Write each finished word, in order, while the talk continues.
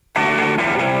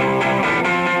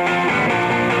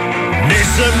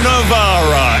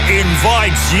Navarra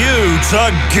invites you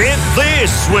to Get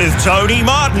This with Tony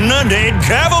Martin and Ed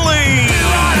Cavalier.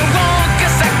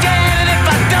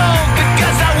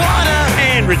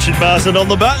 And Richard Marsden on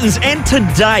the buttons. And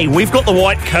today we've got the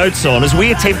white coats on as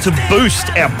we attempt to boost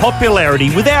our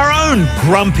popularity with our own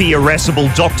grumpy, irascible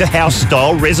Dr.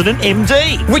 House-style resident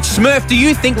MD. Which Smurf do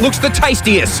you think looks the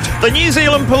tastiest? The New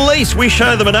Zealand police. We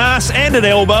show them an ass and an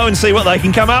elbow and see what they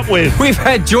can come up with. We've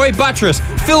had Joy Buttress,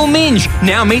 Phil Minge.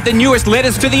 Now meet the newest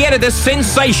letters to the editor,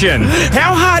 Sensation.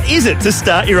 How hard is it to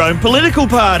start your own political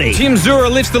party? Tim Zura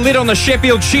lifts the lid on the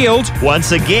Sheffield Shield.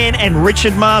 Once again, and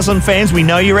Richard Marsden fans, we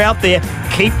know you're out there.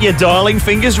 Keep your dialing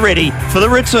fingers ready for the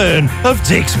return of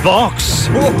Dick's Box.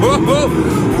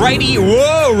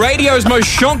 Radio's most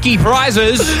shonky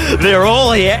prizes. They're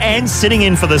all here and sitting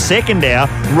in for the second hour.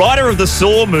 Writer of the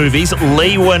Saw movies,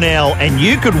 Leigh Whannel, and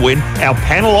you could win our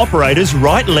panel operator's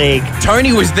right leg.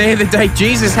 Tony was there the day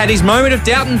Jesus had his moment of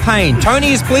doubt and pain.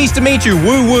 Tony is pleased to meet you.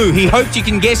 Woo-woo. He hoped you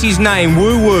can guess his name.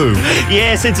 Woo-woo.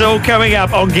 Yes, it's all coming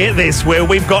up on Get This, where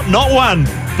we've got not one,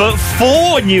 but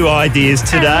 4 new ideas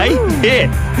today. Yeah,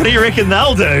 what do you reckon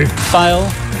they'll do? Fail.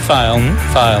 Vote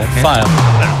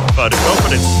of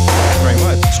confidence. Very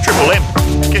much. It's Triple M.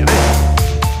 Get this.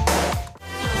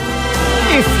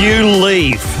 If you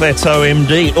leave, that's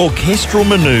OMD, orchestral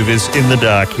manoeuvres in the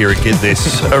dark here at Get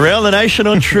This. Around the nation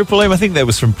on Triple M. I think that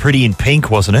was from Pretty in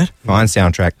Pink, wasn't it? Fine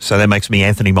soundtrack. So that makes me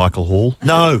Anthony Michael Hall.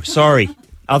 No, sorry.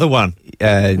 Other one.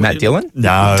 Matt Dillon?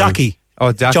 No. Ducky.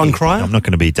 Oh, Ducky. John Cryer? I'm not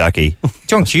going to be Ducky.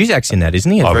 John Cusack's in that,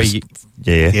 isn't he?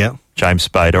 Yeah. James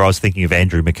Spader. I was thinking of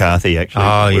Andrew McCarthy, actually.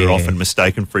 Oh, We're yeah. often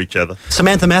mistaken for each other.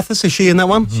 Samantha Mathis, is she in that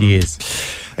one? She is.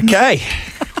 Okay.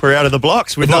 We're out of the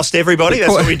blocks. We've lost everybody.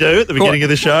 That's what we do at the beginning of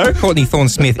the show. Courtney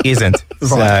Thorne-Smith isn't.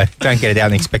 So don't get it out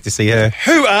and expect to see her.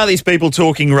 Who are these people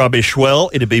talking rubbish?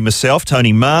 Well, it'd be myself,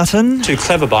 Tony Martin. Too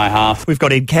clever by half. We've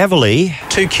got Ed Cavalier.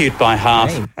 Too cute by half.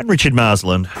 Hey. And Richard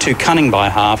Marsland. Too cunning by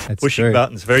half. That's Pushing true.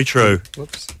 buttons. Very true.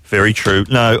 Whoops. Very true.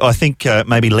 No, I think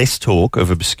maybe less talk of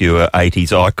obscure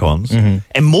 80s icons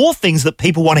and more things that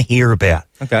people want to hear about.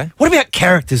 Okay. What about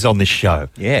characters on this show?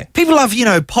 Yeah. People love,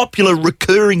 popular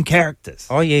recurring characters.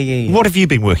 Oh, yeah. What have you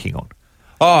been working on?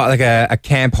 Oh, like a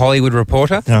camp Hollywood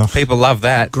reporter. Oh. People love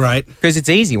that. Great. Because it's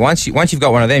easy. Once you've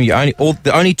got one of them,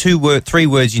 the only 3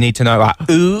 words you need to know are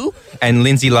ooh and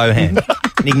Lindsay Lohan.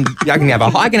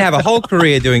 I can have a whole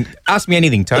career doing. Ask me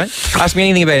anything, Tone. Ask me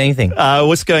anything about anything.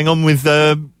 What's going on with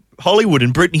Hollywood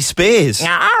and Britney Spears?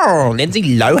 Oh,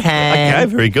 Lindsay Lohan. Okay,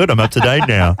 very good. I'm up to date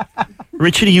now.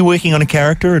 Richard, are you working on a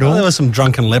character at all? Well, there was some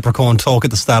drunken leprechaun talk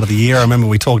at the start of the year. I remember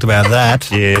we talked about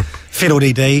that. Yeah.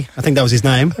 Fiddle-dee-dee, I think that was his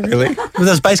name. Really? That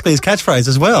was basically his catchphrase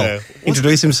as well. Yeah.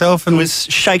 Introduce himself and It was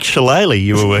Sheikh Shillelagh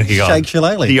you were working on. Sheikh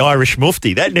Shillelagh. The Irish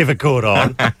Mufti. That never caught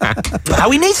on.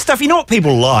 We need stuff. You know what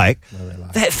people like?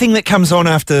 That thing that comes on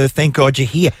after Thank God You're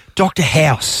Here. Dr.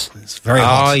 House. It's very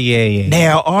hot. Oh, yeah.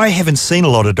 Now, I haven't seen a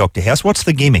lot of Dr. House. What's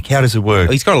the gimmick? How does it work?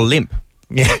 He's got a limp.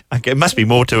 Yeah, okay, it must be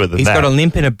more to it than He's that. got a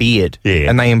limp and a beard. Yeah.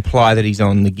 And they imply that he's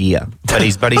on the gear. But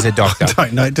he's a doctor. I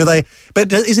don't know. Do they?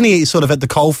 But isn't he sort of at the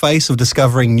coalface of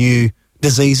discovering new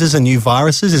diseases and new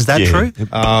viruses? Is that true?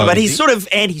 But he's sort of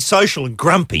antisocial and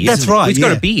grumpy, That's isn't he? right. He's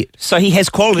got a beard. So he has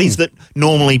qualities that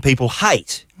normally people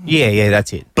hate. Yeah,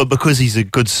 that's it. But because he's a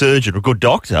good surgeon or a good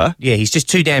doctor, Yeah, he's just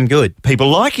too damn good. people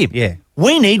like him. Yeah.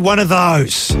 We need one of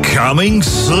those. Coming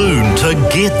soon to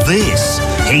Get This.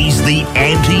 He's the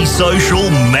antisocial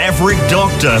maverick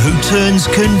doctor who turns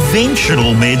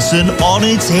conventional medicine on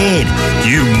its head.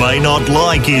 You may not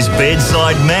like his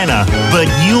bedside manner, but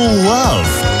you'll love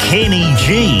Kenny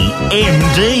G,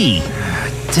 MD.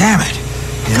 Damn it.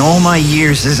 In all my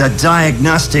years as a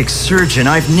diagnostic surgeon,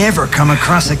 I've never come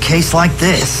across a case like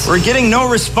this. We're getting no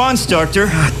response, Doctor.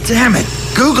 Damn it.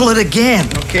 Google it again.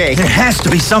 Okay. There has to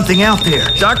be something out there.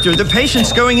 Doctor, the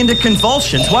patient's going into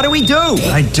convulsions. What do we do?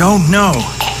 I don't know.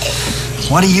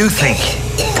 What do you think,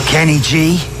 Kenny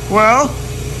G? Well,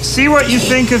 see what you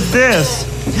think of this.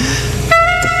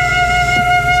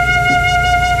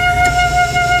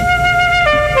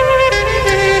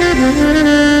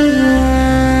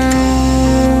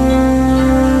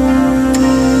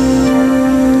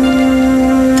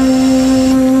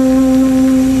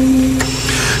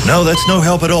 No, that's no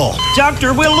help at all.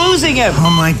 Doctor, we're losing him. Oh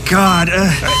my God.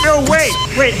 No, wait,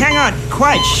 hang on.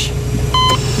 Quiet. Shh.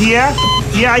 Yeah,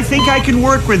 I think I can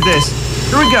work with this.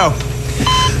 Here we go.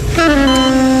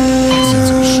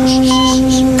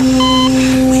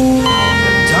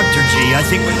 Dr. G, I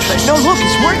think we're... No, look,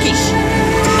 it's working.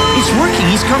 It's working.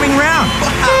 He's coming round.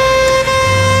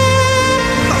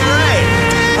 All right.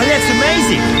 Oh, that's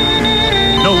amazing.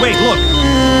 No, wait, look.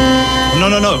 No,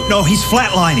 No, he's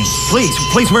flatlining.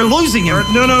 Please, we're losing him.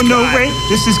 No, wait.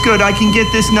 This is good. I can get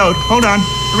this note. Hold on.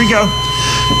 Here we go.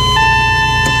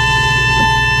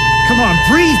 Come on,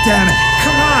 breathe, damn it.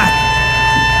 Come on.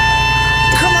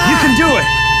 You can do it.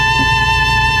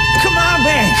 Come on,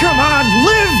 man. Come on,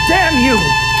 live, damn you.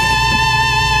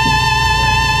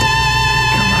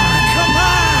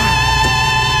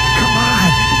 Come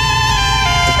on.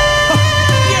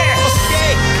 Yes.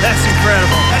 Okay. That's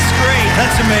incredible. That's great.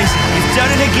 That's amazing. You've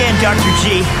done it again, Dr.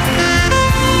 G.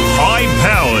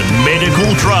 High-powered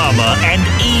medical drama and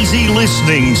easy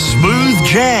listening smooth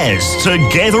jazz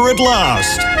together at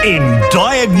last in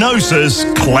Diagnosis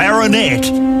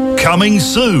Clarinet. Coming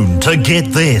soon to Get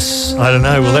This. I don't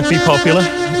know. Will that be popular?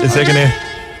 Is that going to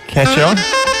catch on?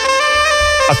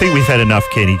 I think we've had enough,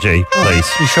 Kenny G. Please.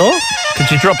 You sure?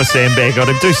 Could you drop a sandbag on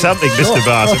him? Do something, Sure. Mr.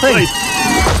 Barson, Oh, thanks. please.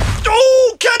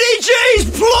 Oh, Kenny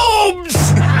G's plums!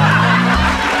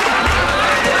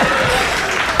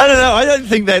 I don't know. I don't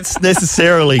think that's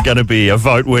necessarily going to be a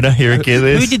vote winner here at Get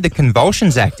Who This. did the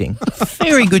convulsions acting?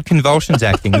 Very good convulsions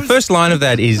acting. The first line of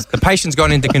that is, the patient's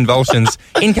gone into convulsions.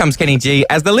 In comes Kenny G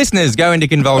as the listeners go into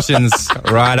convulsions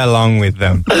right along with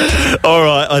them. All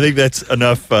right, I think that's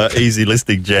enough easy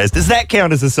listening jazz. Does that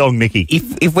count as a song, Nikki?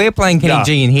 If we're playing Kenny Yeah.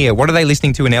 G in here, what are they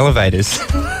listening to in elevators?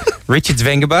 Richard's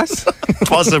Vengabus?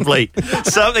 Possibly.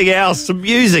 Something else, some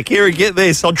music. Here at Get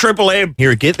This on Triple M.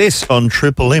 Here at Get This on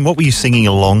Triple M. What were you singing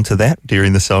along to that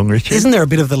during the song, Richard? Isn't there a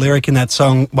bit of the lyric in that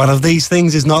song, one of these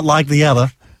things is not like the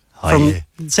other, from yeah.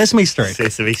 Sesame Street?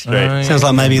 Sesame Street. yeah. Sounds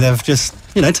like maybe they've just,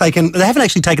 they haven't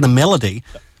actually taken a melody,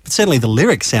 but certainly the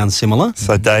lyrics sound similar.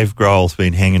 So Dave Grohl's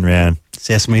been hanging around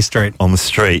Sesame Street. on the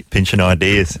street, pinching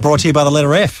ideas. Brought to you by the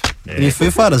letter F in your Foo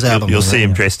Fighters album. You'll see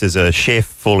him dressed as a chef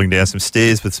falling down some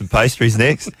stairs with some pastries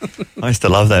next. I used to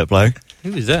love that bloke.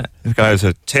 Who is that? The guy was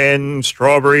 10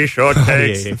 strawberry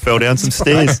shortcakes yeah. and fell down some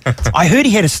stairs. I heard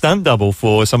he had a stunt double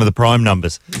for some of the Prime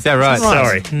numbers. Is that right?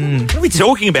 Sorry. What are we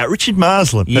talking about? Richard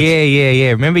Marsland.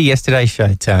 Yeah. Remember yesterday's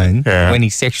show, Tone, Yeah. when he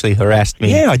sexually harassed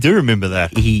me? Yeah, I do remember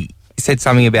that. He said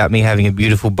something about me having a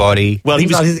beautiful body, Well, I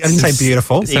didn't say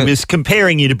beautiful. He was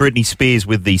comparing you to Britney Spears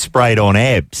with the sprayed-on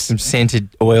abs. some scented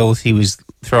oils he was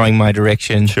throwing my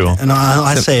direction. Sure. And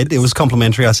I said, it was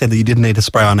complimentary, I said that you didn't need to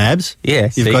spray on abs. Yeah,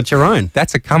 You've see? got your own.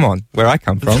 That's a come on, where I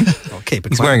come from. I'll keep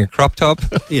it He's quiet. wearing a crop top.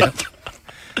 Yeah.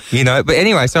 But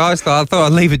anyway, so I thought I'll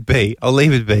leave it be.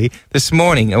 This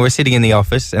morning, we're sitting in the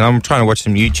office, and I'm trying to watch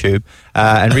some YouTube,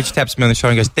 and Rich taps me on the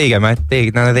shoulder and goes, "There you go, mate. There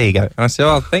you go." And I said,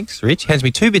 "Oh, thanks, Rich." Hands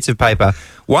me 2 bits of paper.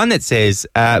 One that says,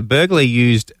 burglar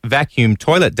used vacuum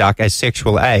toilet duck as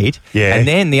sexual aid. Yeah. And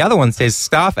then the other one says,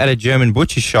 staff at a German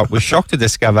butcher shop was shocked to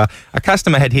discover a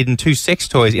customer had hidden 2 sex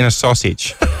toys in a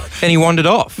sausage. Then he wandered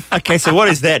off. Okay, so what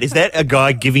is that? Is that a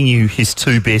guy giving you his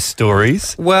 2 best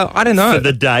stories Well, I don't know. for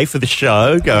the day, for the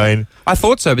show, going... I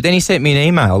thought so, but then he sent me an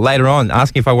email later on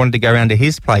asking if I wanted to go around to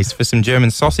his place for some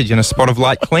German sausage and a spot of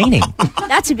light cleaning.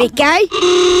 That's a bit gay.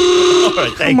 All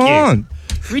right, thank Come you. on.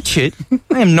 Richard,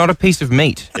 I am not a piece of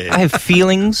meat. I have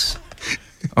feelings.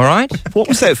 All right? What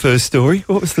was that first story?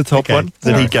 What was the top one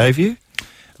that he gave you?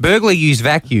 Burglar used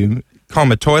vacuum,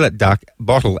 toilet duck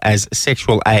bottle as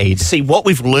sexual aid. See, what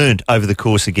we've learned over the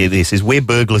course of Get This is where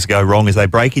burglars go wrong is they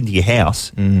break into your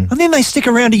house and then they stick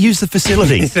around to use the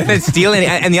facility. They're stealing,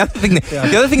 and the other thing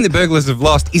that burglars have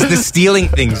lost is the stealing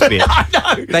things bit.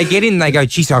 I know. They get in and they go,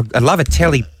 geez, I'd love a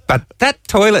telly, but that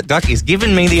toilet duck is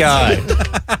giving me the eye.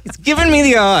 It's giving me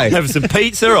the eye. Have some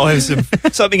pizza or have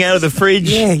something out of the fridge.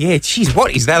 Yeah. Geez,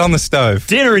 what is that on the stove?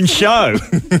 Dinner and show.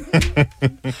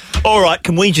 All right,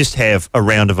 can we just have a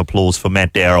round of applause for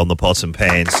Matt Dower on the pots and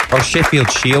pans, Oh, Sheffield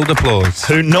Shield applause.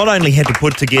 who not only had to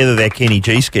put together that Kenny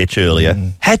G sketch earlier,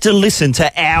 had to listen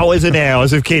to hours and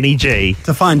hours of Kenny G.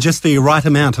 To find just the right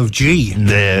amount of G.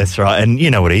 Yeah, that's right. And you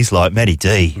know what he's like, Matty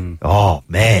D. Oh,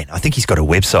 man, I think he's got a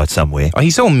website somewhere. Oh,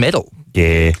 he's all metal.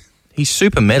 Yeah. He's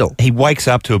super metal. He wakes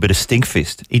up to a bit of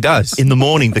Stinkfist. He does. In the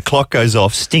morning, the clock goes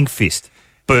off, Stinkfist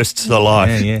bursts to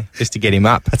life. Yeah. Just to get him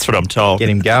up, That's what I'm told. get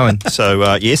him going.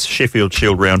 So, yes, Sheffield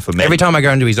Shield round for Matt. Every time I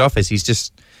go into his office, he's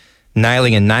just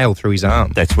nailing a nail through his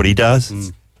arm. That's what he does.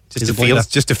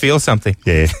 Just to feel something.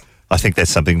 Yeah. I think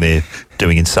that's something they're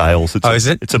doing in sales. It's Is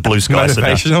it? It's a blue sky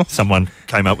scenario. Motivational? Someone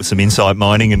came up with some insight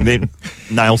mining and then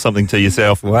nail something to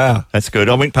yourself. Wow. That's good.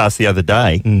 I went past the other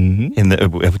day. In the,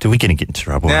 do we going to get in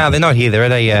trouble? No, they're not here. They're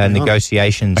at a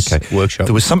negotiations workshop.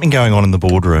 There was something going on in the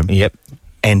boardroom. Yep.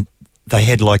 And they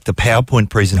had like the PowerPoint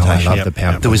presentation. Oh, I love the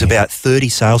PowerPoint, There was yeah. about 30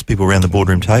 salespeople around the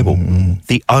boardroom table.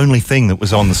 The only thing that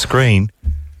was on the screen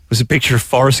was a picture of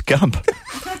Forrest Gump.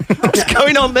 What's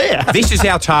going on there? This is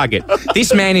our target.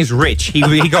 This man is rich. He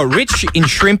got rich in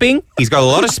shrimping. He's got a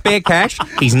lot of spare cash.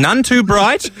 He's none too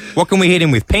bright. What can we hit him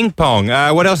with? Ping pong.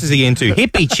 What else is he into?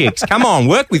 Hippie chicks. Come on,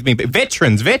 work with me.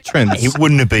 Veterans. It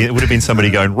wouldn't have been. It would have been somebody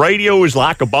going, radio is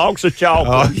like a box of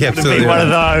chocolate. Oh, yeah, it would have been one of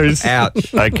those.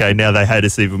 Ouch. Okay, now they hate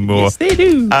us even more. Yes, they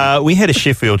do. We had a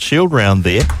Sheffield Shield round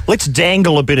there. Let's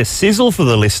dangle a bit of sizzle for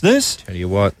the listeners. Tell you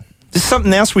what. There's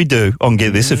something else we do on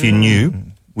Get This, if you're new,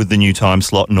 with the new time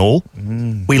slot and all.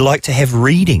 We like to have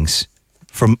readings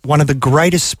from one of the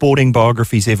greatest sporting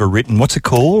biographies ever written. What's it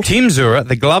called? Tim Zura,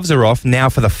 the gloves are off. Now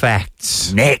for the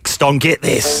facts. Next on Get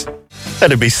This.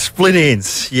 That'd be split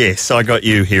ends. Yes, I got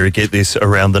you here at Get This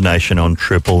around the nation on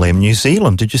Triple M. New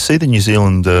Zealand. Did you see the New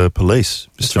Zealand police,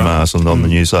 Mr. Marsland, on the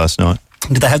news last night?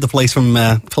 Did they have the police from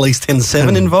Police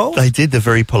 10-7 involved? They did, the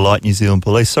very polite New Zealand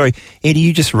police. Sorry, Eddie,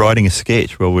 you just writing a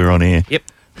sketch while we're on air. Yep.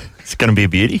 It's going to be a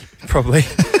beauty. Probably.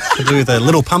 To do with the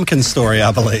Little Pumpkin story,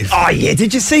 I believe. Oh, yeah.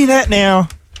 Did you see that now?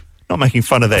 Not making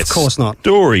fun of that Of course not.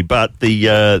 story, but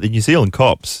the New Zealand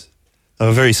cops, they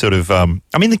were very sort of...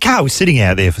 the car was sitting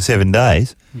out there for 7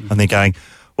 days, and they're going,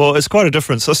 well, it's quite a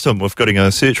different system with getting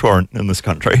a search warrant in this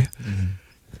country.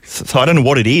 So I don't know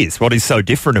what it is. What is so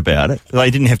different about it? They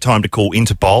didn't have time to call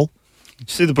Interpol. Did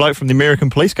you see the bloke from the American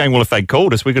police going, well, if they'd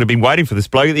called us, we could have been waiting for this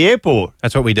bloke at the airport.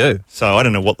 That's what we do. So I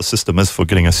don't know what the system is for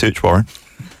getting a search warrant.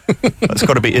 It's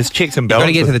got to be, it's checks and You've got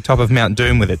balances. to get to the top of Mount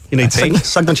Doom with it. You need I think.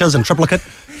 signatures and triplicate.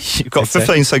 You've got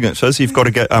 15 signatures. You've got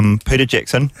to get Peter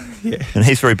Jackson, and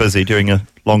he's very busy doing a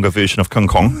longer version of King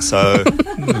Kong. So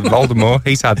Voldemort,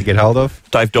 he's hard to get hold of.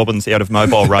 Dave Dobbins out of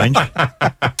mobile range.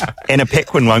 Anna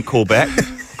Paquin won't call back.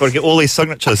 Got to get all these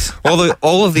signatures.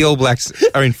 All of the All Blacks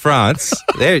are in France.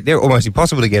 They're almost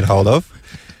impossible to get hold of.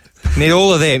 You need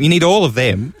all of them. You need all of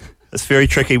them. It's very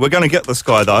tricky. We're going to get this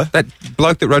guy, though. That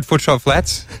bloke that rode Footshot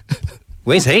Flats,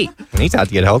 where's he? He's hard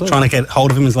to get hold of. Trying to get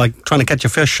hold of him is like trying to catch a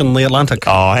fish in the Atlantic.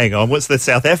 Oh, hang on. What's the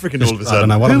South African all of a I sudden? don't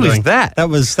know what Who I'm is doing. that? That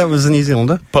was a New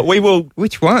Zealander. But we will...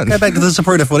 Which one? Go back to the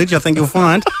Zapruder footage. I think you'll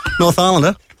find North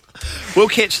Islander. We'll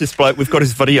catch this bloke. We've got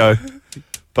his video.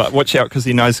 But watch out because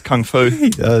he knows Kung Fu.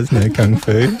 He does know Kung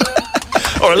Fu.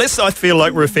 All right, I feel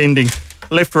like we're offending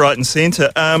left, right and centre.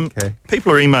 Okay.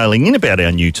 People are emailing in about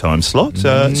our new time slot.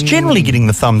 It's generally getting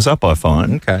the thumbs up, I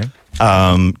find. Okay.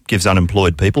 Gives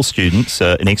unemployed people, students,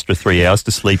 an extra 3 hours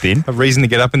to sleep in. A reason to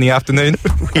get up in the afternoon.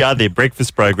 We are their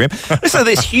breakfast program. So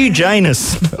there's Hugh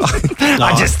Janus.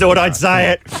 I just thought I'd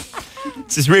say it.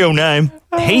 It's his real name.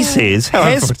 He says,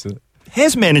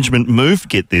 has management moved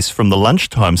Get This from the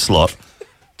lunchtime slot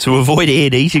to avoid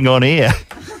Ed eating on air?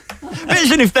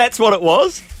 Imagine if that's what it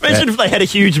was. Imagine if they had a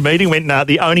huge meeting and went, nah,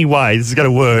 the only way this is going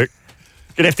to work,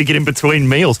 going to have to get in between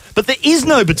meals. But there is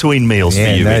no between meals for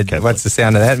you, Ed Kaplan. What's the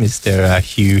sound of that, Mr.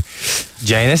 Hugh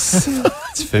Janus?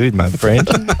 It's food, my friend.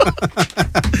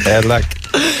 Bad luck.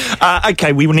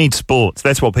 Okay, we need sports.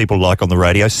 That's what people like on the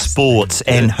radio, sports.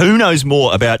 And who knows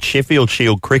more about Sheffield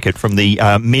Shield cricket from the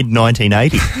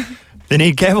mid-1980s than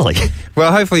Ed Cavalier?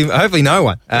 Well, hopefully no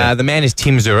one. The man is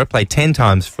Tim Zura, played 10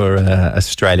 times for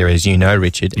Australia, as you know,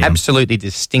 Richard. Yeah. Absolutely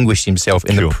distinguished himself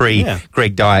in the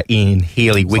pre-Greg Dyer, Ian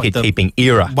Healy wicket-keeping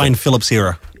era. Wayne Phillips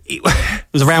era. It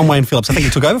was around Wayne Phillips. I think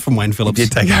he took over from Wayne Phillips. He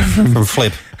did take over from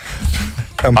Flip.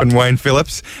 Pumping Wayne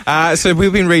Phillips. So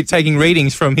we've been taking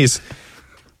readings from his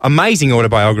amazing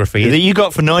autobiography. That you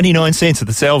got for 99 cents at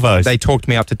the Salvos. They talked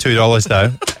me up to $2,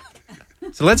 though.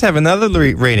 So let's have another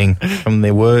reading from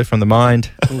the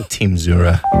mind of Tim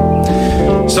Zura.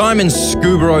 Simon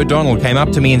Scuba O'Donnell came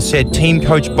up to me and said team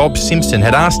coach Bob Simpson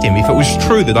had asked him if it was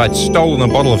true that I'd stolen a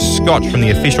bottle of scotch from the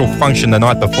official function the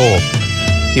night before.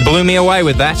 He blew me away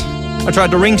with that. I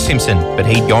tried to ring Simpson, but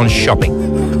he'd gone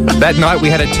shopping. That night we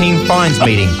had a team fines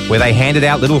meeting where they handed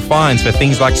out little fines for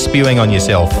things like spewing on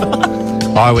yourself.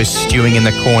 I was stewing in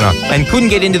the corner and couldn't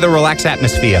get into the relaxed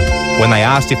atmosphere. When they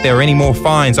asked if there were any more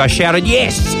fines, I shouted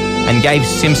yes and gave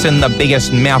Simpson the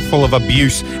biggest mouthful of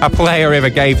abuse a player ever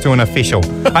gave to an official.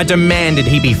 I demanded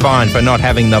he be fined for not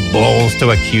having the balls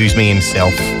to accuse me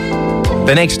himself.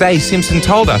 The next day, Simpson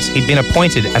told us he'd been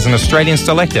appointed as an Australian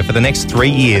selector for the next 3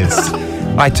 years.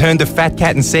 I turned to Fat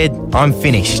Cat and said, I'm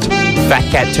finished. Fat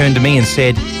Cat turned to me and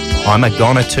said, I'm a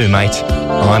goner too, mate.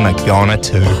 I'm a goner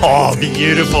too. Oh,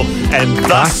 beautiful. And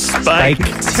thus spake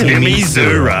Timmy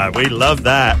Zura. We love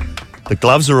that. The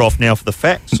gloves are off now for the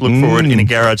facts. Look for it in a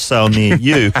garage sale near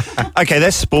you. Okay,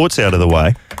 that's sports out of the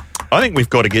way. I think we've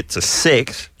got to get to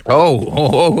sex.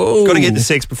 Got to get the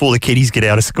sex before the kiddies get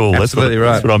out of school. Absolutely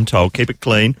right. That's what I'm told. Keep it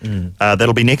clean.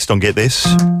 That'll be next on Get This.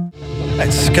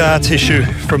 That's Scar Tissue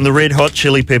from the Red Hot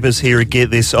Chili Peppers here at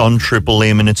Get This on Triple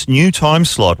M, and its new time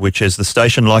slot, which, as the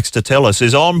station likes to tell us,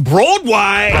 is on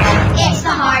Broadway. It's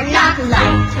a hard knock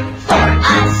life for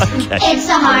us. Okay. It's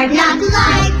a hard knock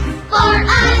life for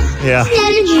us. Yeah.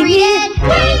 Instead of treated,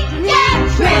 we get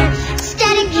tripped.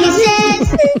 Instead of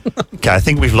kisses. Okay, I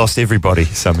think we've lost everybody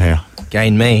somehow.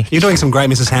 Gain me. You're doing some great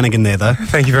Mrs. Hannigan there, though.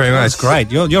 Thank you very much. That's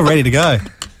great. You're ready to go.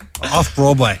 Off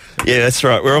Broadway. Yeah, that's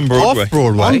right. We're on Broadway.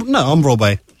 On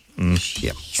Broadway.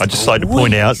 Yep. I'd just like to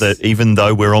point out that even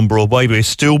though we're on Broadway, we're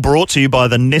still brought to you by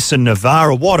the Nissan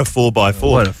Navara. What a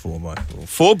 4x4. What a 4x4.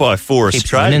 4x4 Keeps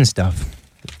Australia. winning stuff.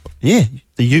 Yeah,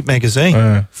 the Ute magazine.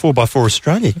 4x4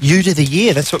 Australia. Ute of the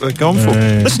year. That's what we've gone for.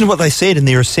 Listen to what they said in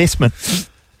their assessment.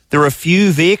 There are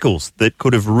few vehicles that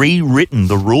could have rewritten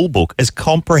the rule book as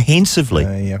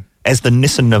comprehensively as the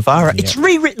Nissan Navara. It's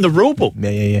rewritten the rule book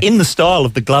in the style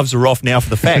of The Gloves Are Off Now for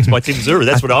the Facts by Tim Zuru.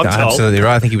 That's what I'm told. Absolutely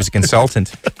right. I think he was a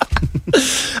consultant.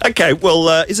 Okay,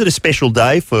 well, is it a special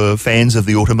day for fans of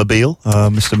the automobile,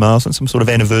 Mr. Marsden? Some sort of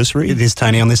anniversary? It is,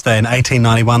 Tony, on this day in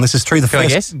 1891. This is true. Can I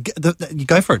guess? You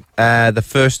go for it. The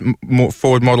first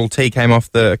Ford Model T came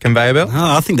off the conveyor belt.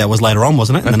 Oh, I think that was later on,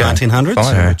 wasn't it? In the 1900s?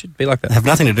 Fine, Richard. Be like that. Have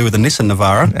nothing to do with the Nissan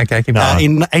Navara. Okay, keep going.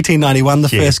 In 1891, the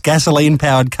first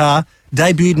gasoline-powered car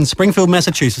debuted in Springfield,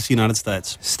 Massachusetts, United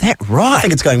States. Is that right? I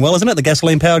think it's going well, isn't it? The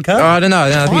gasoline-powered car? Oh, I don't know.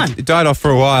 I think it died off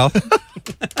for a while.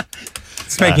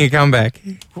 It's making a comeback.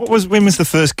 When was the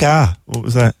first car? What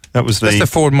was that? That was That's the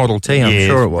Ford Model T, I'm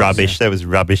sure it was. Rubbish. That was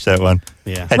rubbish, that one.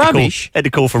 Yeah. Had to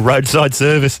call for roadside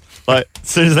service, like, as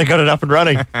soon as they got it up and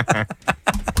running.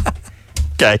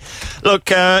 Okay. Look,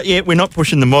 we're not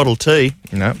pushing the Model T.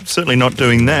 No. Certainly not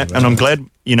doing that. And I'm glad,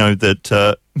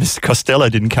 that Mr. Costello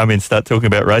didn't come in and start talking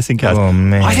about racing cars. Oh,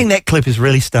 man. I think that clip is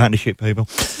really starting to shit people.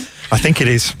 I think it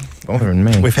is. Bothering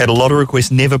me. We've had a lot of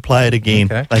requests, never play it again.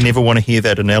 Okay. They never want to hear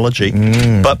that analogy.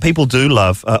 But people do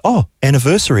love,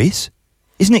 anniversaries.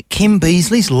 Isn't it Kim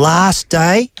Beazley's last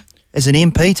day as an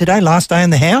MP today, last day in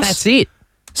the House? That's it.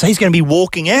 So he's going to be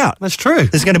walking out. That's true.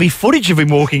 There's going to be footage of him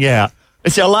walking out.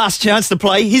 It's our last chance to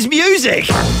play his music.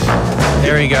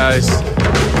 There he goes.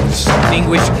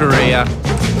 Distinguished career.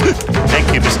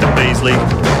 Thank you, Mr. Beazley.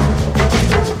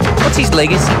 What's his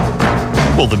legacy?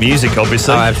 Well, the music,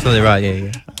 obviously. Oh, absolutely right.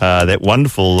 Yeah. That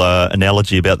wonderful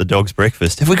analogy about the dog's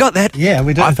breakfast. Have we got that? Yeah,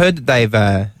 we do. I've heard that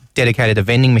they've dedicated a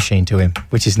vending machine to him,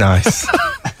 which is nice.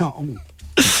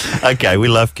 Okay, we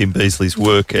love Kim Beazley's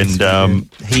work, and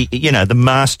he, the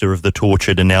master of the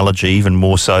tortured analogy, even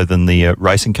more so than the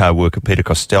racing car worker Peter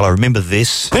Costello. Remember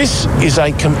this? This is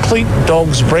a complete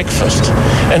dog's breakfast,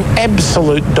 an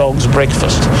absolute dog's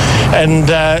breakfast. And,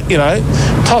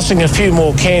 tossing a few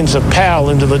more cans of Powell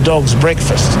into the dog's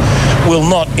breakfast will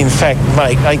not, in fact,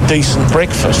 make a decent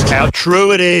breakfast. How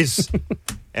true it is.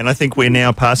 And I think we're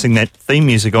now passing that theme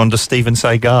music on to Steven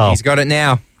Seagal. He's got it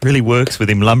now. Really works with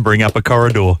him lumbering up a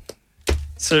corridor.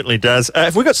 Certainly does.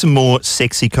 Have we got some more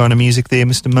sexy kind of music there,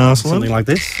 Mr. Marsland? Something like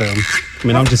this.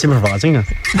 I'm just improvising.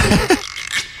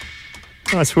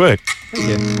 Nice work.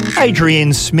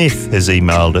 Adrienne Smith has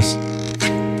emailed us.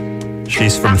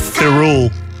 She's from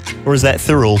Thirroul. Or is that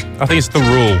Thirroul? I think it's the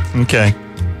rule. Okay.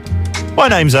 My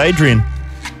name's Adrian.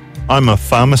 I'm a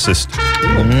pharmacist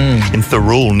in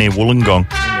Thirroul near Wollongong.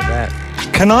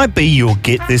 Can I be your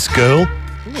get this girl?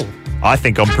 I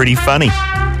think I'm pretty funny.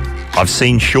 I've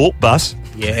seen Short Bus.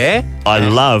 Yeah? I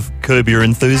love Curb Your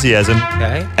Enthusiasm.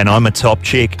 Okay. And I'm a top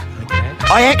chick.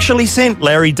 I actually sent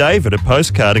Larry David a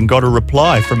postcard and got a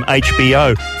reply from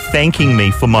HBO thanking me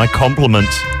for my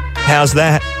compliments. How's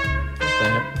that?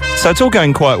 So it's all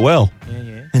going quite well.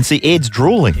 Yeah. And see, Ed's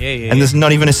drooling. And there's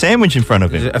not even a sandwich in front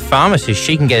of him. A pharmacist,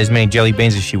 she can get as many jelly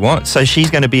beans as she wants. So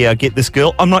she's going to be our get this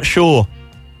girl? I'm not sure.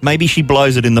 Maybe she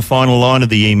blows it in the final line of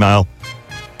the email.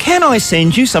 Can I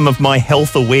send you some of my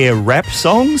health-aware rap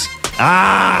songs?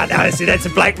 Ah, no, see, that's a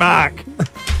black mark.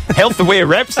 Health-aware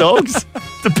rap songs?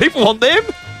 Do people want them?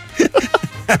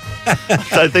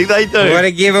 Don't think they do. What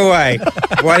a giveaway.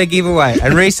 What a giveaway.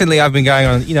 And recently I've been going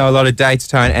on, a lot of dates,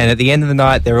 Tone, and at the end of the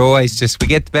night, they're always just, we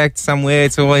get back to somewhere,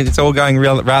 it's all going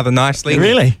rather nicely.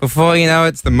 Really? Before you know it,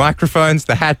 it's the microphones,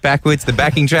 the hat backwards, the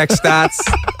backing track starts.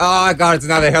 Oh, God, it's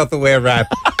another health-aware rap.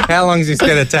 How long is this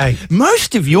going to take?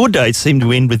 Most of your dates seem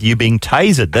to end with you being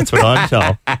tasered. That's what I'm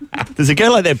told. There's a guy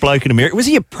like that bloke in America. Was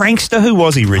he a prankster? Who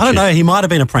was he, Richard? I don't know. He might have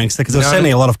been a prankster because there was certainly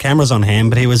a lot of cameras on hand,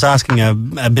 but he was asking a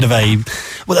bit of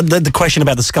the question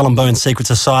about the Skull and Bones Secret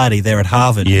Society there at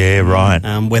Harvard. Yeah, right.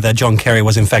 Whether John Kerry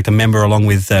was in fact a member along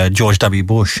with George W.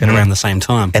 Bush at around the same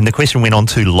time. And the question went on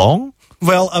too long?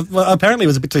 Well, apparently it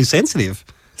was a bit too sensitive.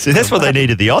 See, that's what they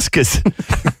needed the Oscars.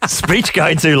 Speech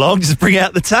going too long, just bring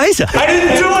out the taser. I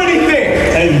didn't do anything!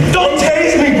 And don't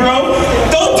tase me, bro!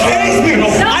 Don't tase me!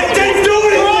 I didn't do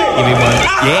anything! Give him one.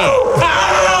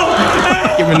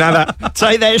 Yeah. Give him another.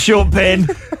 Take that short pen.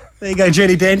 There you go,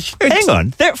 Judy Dench. Hang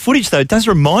on. That footage, though, does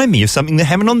remind me of something that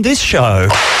happened on this show.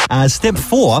 Step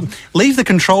 4, leave the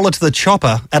controller to the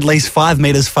chopper at least 5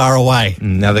 metres far away.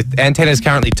 Now the antenna is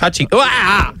currently touching.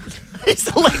 Ah! It's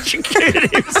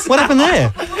electrocuted him. What happened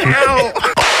there?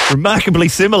 Remarkably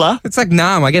similar. It's like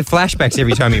Nam. I get flashbacks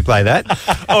every time you play that.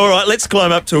 All right, let's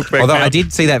climb up Talkback Although Mountain. I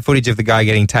did see that footage of the guy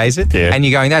getting tasered, and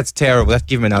you're going, that's terrible. Let's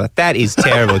give him another. That is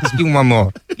terrible. Just give him one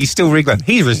more. He's still wriggling.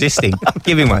 He's resisting.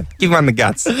 Give him one. Give him one the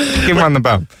guts. Give him one the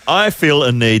bum. I feel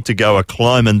a need to go a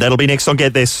climbing. That'll be next on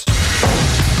Get This.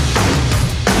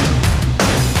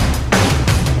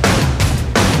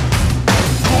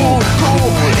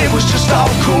 It was just all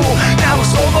cool. Now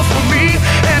it's over for me,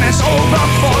 and it's over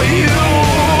for you.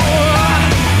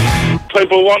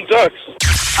 People want ducks.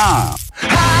 I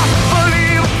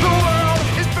believe the world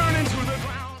is burning to the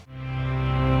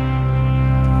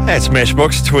ground. That's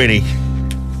Matchbox 20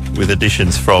 with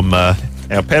additions from our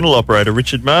panel operator,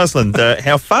 Richard Marsland.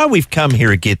 How far we've come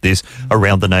here at Get This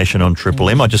around the nation on Triple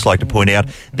M. I'd just like to point out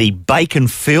the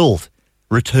bacon-filled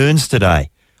returns today.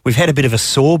 We've had a bit of a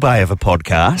sorbet of a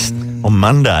podcast on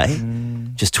Monday.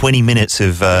 Just 20 minutes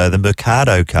of the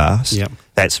Mercado cast. Yep.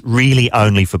 That's really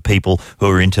only for people who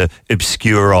are into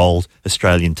obscure old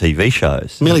Australian TV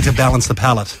shows. Merely to balance the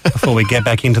palate before we get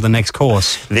back into the next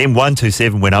course. Then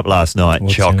 127 went up last night.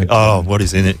 What's Chock. in it? Oh, what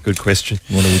is in it? Good question.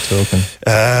 What are we talking?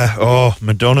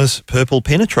 Madonna's Purple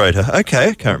Penetrator.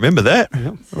 Okay, can't remember that.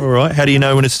 Yep. All right. How do you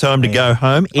know when it's time to go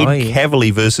home? Ed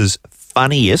Cavalier versus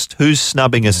Funniest. Who's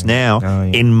snubbing us now?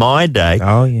 In my day,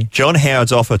 John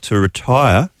Howard's offer to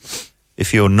retire.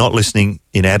 If you're not listening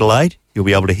in Adelaide, you'll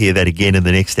be able to hear that again in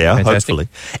the next hour, Fantastic. hopefully.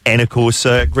 And, of course,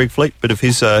 Greg Fleet, bit of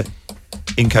his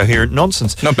incoherent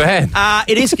nonsense. Not bad.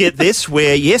 It is Get This,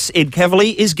 where, yes, Ed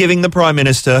Cavalier is giving the Prime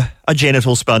Minister a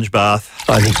genital sponge bath.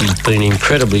 I think he's been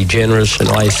incredibly generous, and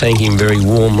I thank him very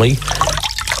warmly.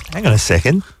 Hang on a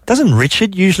second. Doesn't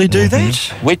Richard usually do that?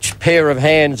 Which pair of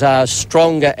hands are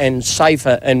stronger and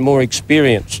safer and more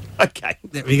experienced? Okay.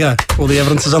 There we go. All the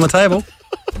evidence is on the table.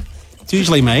 It's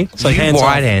usually me. So hands off.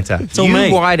 Wide answer. It's all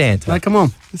me. Wide answer. No, come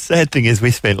on. The sad thing is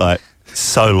we spent,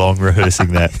 so long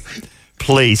rehearsing that.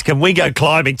 Please, can we go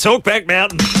climbing? Talkback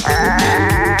Mountain.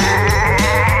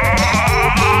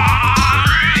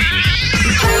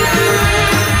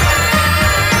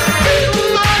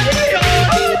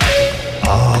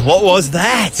 What was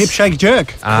that? Hip shake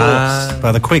jerk.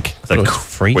 By the Quick. The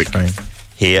free Quick. train.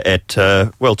 Here at,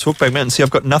 Talkback Mountain. See,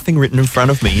 I've got nothing written in front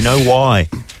of me. You know why?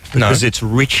 Because it's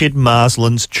Richard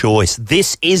Marsland's choice.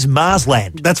 This is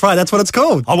Marsland. That's right. That's what it's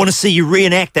called. I want to see you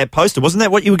reenact that poster. Wasn't that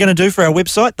what you were going to do for our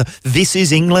website? The This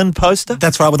is England poster?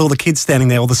 That's right, with all the kids standing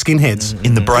there, all the skinheads.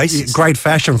 In the braces? Great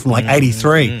fashion from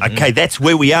 83. Okay, that's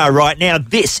where we are right now.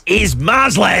 This is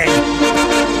Marsland.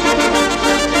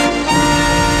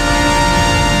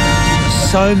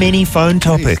 So many phone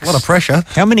topics. A lot of pressure.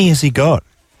 How many has he got?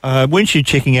 Weren't you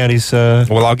checking out his...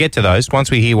 Well, I'll get to those.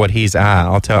 Once we hear what his are,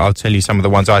 I'll tell you some of the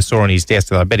ones I saw on his desk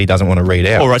that I bet he doesn't want to read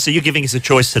out. All right, so you're giving us a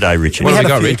choice today, Richard. We What had have we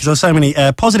got, a few, Rich? because there's so many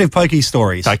positive pokey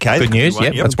stories. Okay. Good news.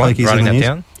 Yep, that's one. Pokies Writing in the that news.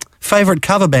 down. Favourite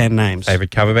cover band names.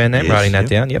 Favourite cover band name. Yes, Writing that yep.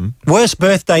 down. Yep. Worst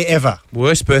birthday ever.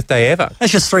 Worst birthday ever.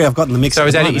 That's just 3 I've got in the mix. So at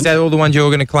is the that moment. all the ones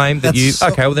you're going to claim that you?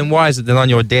 That's- Okay, well then why is it then on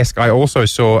your desk? I also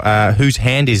saw Whose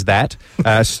Hand Is That?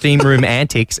 Steam Room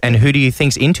Antics, and Who Do You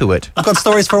Think's Into It? I've got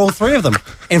stories for all 3 of them.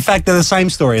 In fact, they're the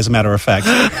same story, as a matter of fact.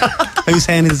 Whose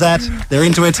hand is that? They're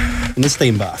into it in the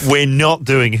steam bath. We're not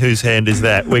doing Whose Hand Is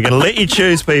That. We're going to let you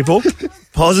choose, people.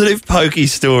 Positive pokey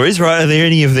stories, right? Are there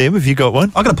any of them? Have you got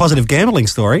one? I've got a positive gambling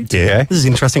story. Yeah. This is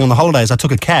interesting. On the holidays, I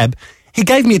took a cab. He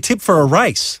gave me a tip for a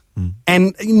race.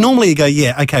 And normally you go,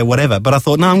 yeah, okay, whatever. But I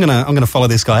thought, no, I'm gonna follow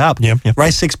this guy up. Yep.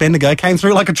 Race 6 Bendigo came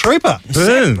through like a trooper.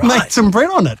 Boom. Made some bread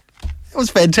on it. It was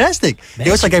fantastic.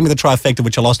 He also gave me the trifecta,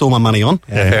 which I lost all my money on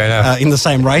Yeah, fair enough. in the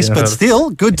same race. But still,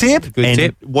 good tip. Good And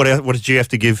tip. what did you have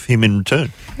to give him in return?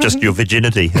 Just your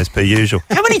virginity, as per usual.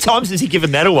 How many times has he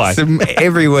given that away?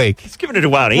 Every week. He's given it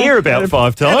away on air about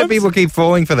 5 How do times. people keep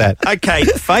falling for that? Okay,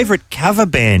 favourite cover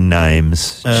band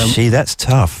names. Gee, that's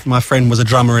tough. My friend was a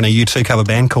drummer in a U2 cover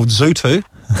band called Zoo2.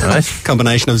 Nice.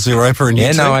 Combination of Zooropa and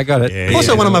Yeah, U2. no, I got it.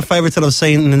 Also, one of my favourites that I've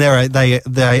seen, and they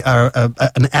are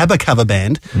an ABBA cover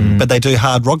band, but they do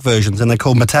hard rock versions, and they're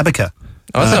called Metallica.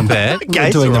 Oh, that's not bad.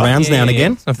 They're doing the rounds now and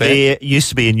again. It's not bad. There used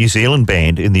to be a New Zealand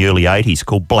band in the early 80s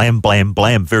called Blam Blam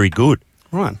Blam. Very good.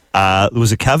 Right. There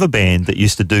was a cover band that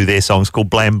used to do their songs called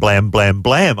Blam, Blam, Blam,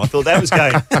 Blam. I thought that was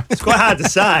going... It's quite hard to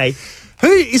say.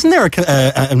 Isn't there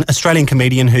an Australian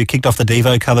comedian who kicked off the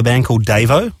Devo cover band called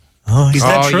Davo? Oh, is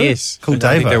that true? Yes. Called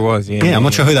I Davo. think there was, yeah. I'm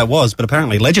not sure who that was, but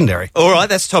apparently legendary. All right,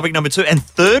 that's topic number 2. And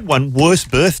third one,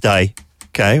 worst birthday.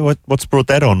 Okay, what's brought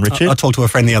that on, Richard? I talked to a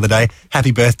friend the other day.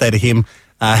 Happy birthday to him.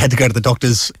 Had to go to the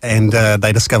doctors and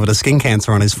they discovered a skin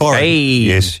cancer on his forehead. Hey.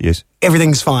 Yes.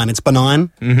 Everything's fine. It's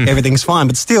benign. Everything's fine.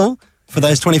 But still, for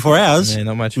those 24 hours, Yeah,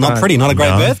 not much not fun. pretty, not a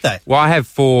great birthday. Well, I have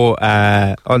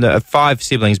 5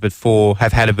 siblings, but 4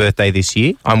 have had a birthday this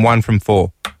year. I'm 1 from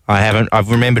 4. I've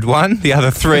remembered 1, the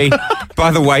other 3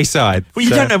 by the wayside. Well,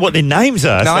 you don't know what their names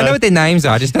are. No, I know what their names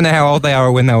are. I just don't know how old they are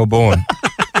or when they were born.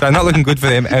 So not looking good for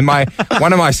them. And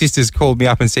one of my sisters called me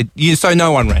up and said, so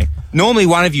no one rang. Normally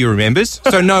one of you remembers,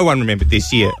 so no one remembered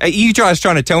this year. Are you guys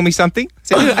trying to tell me something?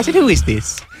 I said, who is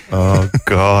this? Oh,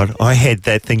 God. I had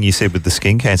that thing you said with the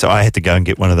skin cancer. I had to go and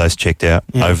get one of those checked out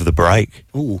over the break.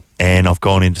 Ooh. And I've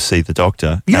gone in to see the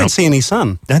doctor. You don't see any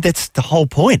sun. No, that's the whole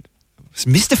point. It's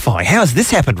mystifying. How has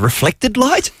this happened? Reflected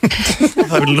light?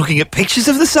 I've been looking at pictures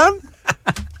of the sun?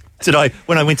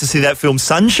 When I went to see that film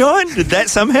Sunshine, did that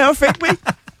somehow affect me?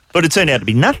 But it turned out to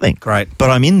be nothing. Great. But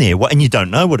I'm in there, and you don't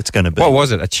know what it's going to be. What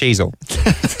was it? A cheesel?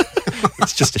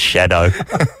 It's just a shadow.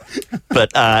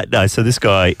 But no, so this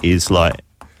guy is like,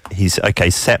 he's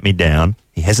sat me down.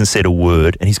 He hasn't said a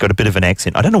word, and he's got a bit of an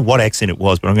accent. I don't know what accent it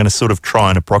was, but I'm going to sort of try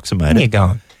and approximate Where it. you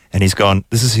going? And he's gone,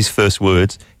 this is his first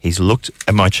words. He's looked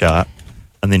at my chart,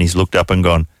 and then he's looked up and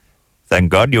gone, thank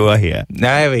God you are here.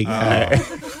 There we go.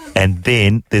 And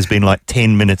then there's been like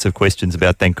 10 minutes of questions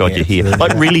about thank God you're here.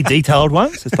 Like really detailed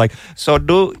ones. It's like, so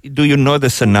do you know the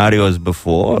scenarios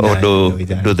before? No, or we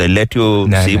don't. do they let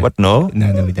you see no. what? No?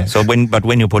 No, we don't. So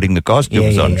when you're putting the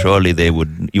costumes on, surely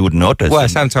you would notice. Well, and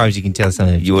sometimes you can tell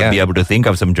something. you would be able to think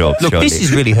of some jobs. Look, surely. this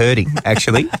is really hurting,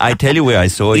 actually. I tell you where I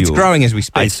saw you. It's growing as we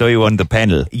speak. I saw you on the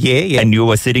panel. Yeah. And you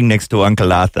were sitting next to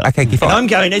Uncle Arthur. Okay, keep And on. I'm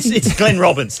going, it's Glenn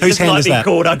Robbins. Whose hand is that?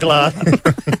 called Uncle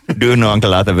Arthur. Do you know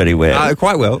Uncle Arthur very well?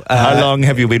 Quite well. How long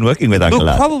have you been working with Uncle Look,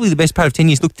 Arthur? probably the best part of 10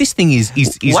 years. Look, this thing is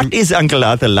What is Uncle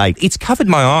Arthur like? It's covered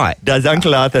my eye. Does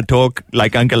Uncle Arthur talk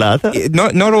like Uncle Arthur?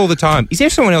 Not all the time. Is there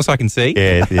someone else I can see?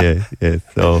 Yes.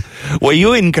 So, were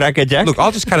you in Cracker Jack? Look,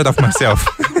 I'll just cut it off myself.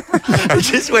 It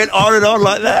just went on and on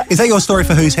like that. Is that your story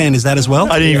for Whose Hand is that as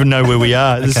well? I didn't even know where we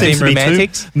are. There seems to be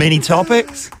Romantics? too many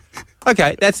topics.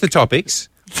 Okay, that's the topics.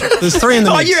 There's 3 in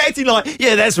the mix. You're acting like,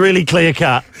 that's really clear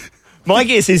cut. My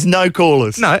guess is no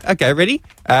callers. No, okay, ready?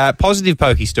 Positive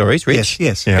pokey stories, Rich.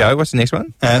 Yes. Yeah. Go, what's the next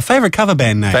one? Favourite cover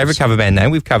band name? Favourite cover band name,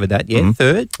 we've covered that, yeah.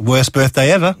 Third. Worst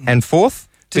birthday ever. And fourth?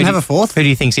 Didn't have a fourth. Who do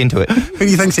you think's into it? Who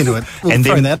do you think's into it? We'll And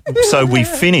throw then, that. so we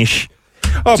finish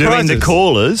Oh, doing prizes. the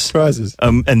callers. Prizes.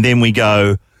 And then we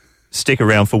go, stick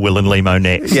around for Will and Limo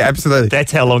next. Yeah, absolutely.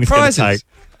 That's how long it's going to Prizes. take.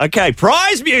 Okay,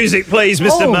 prize music, please,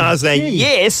 Mr. Oh, Marsden. gee.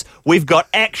 Yes, we've got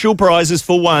actual prizes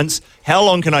for once. How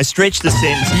long can I stretch the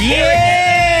sentence?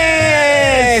 Yes!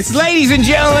 Ladies and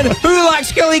gentlemen, who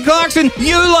likes Kelly Clarkson?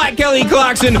 You like Kelly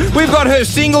Clarkson. We've got her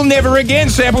single Never Again,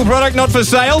 sample product not for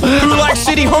sale. Who likes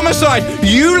City Homicide?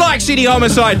 You like City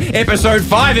Homicide. Episode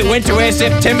 5, it went to air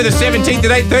September the 17th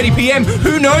at 8:30 p.m.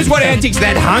 Who knows what antics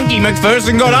that hunky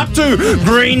McPherson got up to?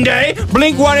 Green Day,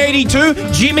 Blink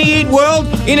 182, Jimmy Eat World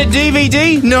in a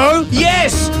DVD? No?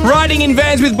 Yes! Riding in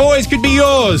vans with boys could be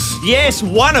yours. Yes,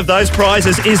 one of those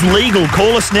prizes is legal.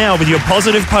 Call us now with your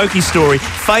positive pokey story,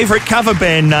 favourite cover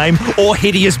band name, or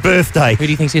hideous birthday. Who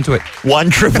do you think's into it?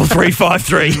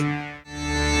 133353.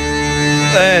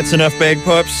 That's enough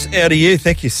bagpipes out of you.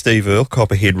 Thank you, Steve Earle,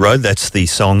 Copperhead Road. That's the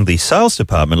song the sales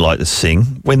department like to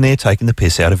sing when they're taking the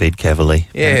piss out of Ed Cavalier.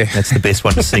 Yeah. That's the best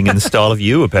one to sing in the style of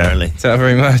you, apparently. So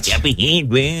very much.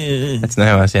 That's not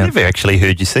how I sound. Never actually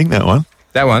heard you sing that one.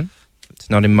 That one? It's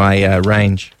not in my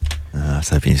range. I was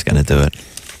hoping he's going to do it.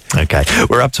 Okay,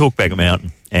 we're up Talkback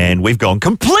Mountain, and we've gone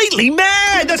completely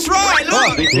mad. That's right.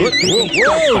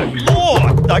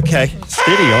 Whoa. Okay,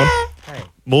 steady on.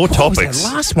 More topics.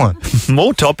 That last one.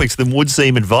 More topics than would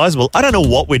seem advisable. I don't know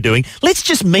what we're doing. Let's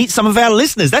just meet some of our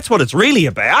listeners. That's what it's really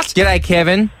about. G'day,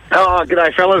 Kevin. Oh,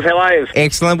 g'day, fellas. How are you?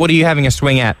 Excellent. What are you having a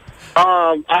swing at?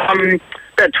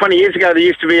 About 20 years ago, there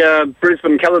used to be a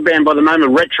Brisbane cover band by the name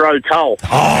of Retro Toll.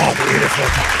 Oh, beautiful.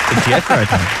 The Jethro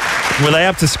Tull. Were they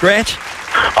up to scratch?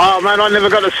 Oh, man, I never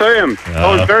got to see them.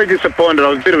 I was very disappointed. I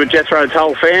was a bit of a Jethro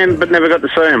Tull fan, but never got to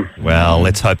see them. Well,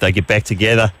 let's hope they get back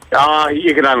together.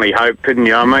 You could only hope, couldn't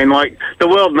you? I mean, like, the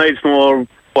world needs more,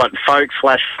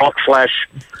 folk/rock/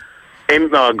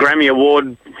 Grammy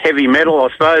Award heavy metal, I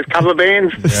suppose, cover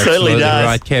bands. Certainly does.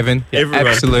 Right, Kevin. You're Everyone.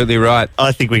 absolutely right.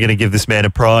 I think we're going to give this man a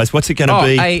prize. What's it going to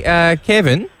be? Hey,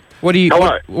 Kevin, What do you?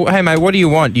 Hello. Hey mate, what do you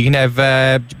want? You can have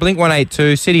Blink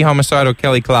 182, City Homicide, or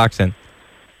Kelly Clarkson.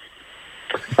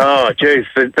 Oh, jeez,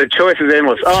 the choice is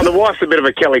endless. Oh, the wife's a bit of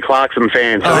a Kelly Clarkson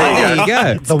fan. So there you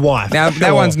go. The wife. Now,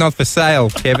 that one's not for sale,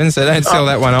 Kevin, so don't sell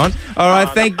that one on. All right,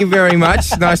 thank you very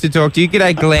much. Nice to talk to you.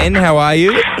 G'day, Glenn. How are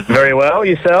you? Very well.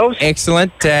 Yourselves?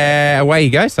 Excellent. Away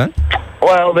you go, son.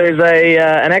 Well, there's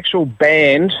an actual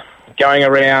band going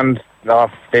around.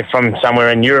 They're from somewhere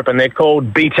in Europe, and they're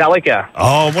called Beatallica.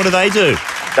 Oh, what do?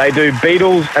 They do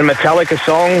Beatles and Metallica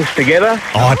songs together.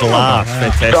 Oh, I'd laugh.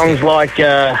 Fantastic. Songs like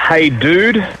Hey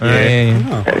Dude,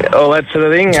 all that sort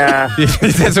of thing.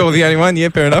 That's all the only one? Yeah,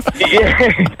 fair enough.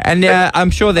 Yeah. And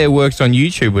I'm sure their work's on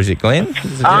YouTube, was it, Glenn?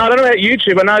 I don't know about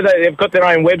YouTube. I know they've got their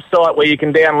own website where you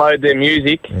can download their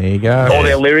music. There you go. All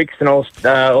their lyrics and all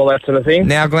that sort of thing.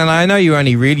 Now, Glenn, I know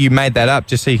you made that up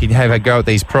just so you could have a go at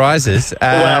these prizes.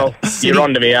 Well, you're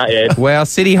on to me, aren't you? Well,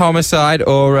 City Homicide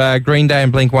or Green Day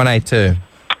and Blink 182?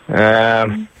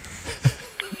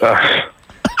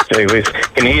 Gee whiz.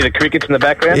 Can you hear the crickets in the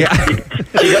background? Yeah.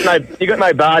 You got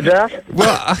no bar jar?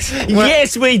 Well,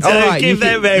 yes, we do. Right, Give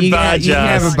that man bar jars. You can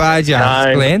have a bar jar,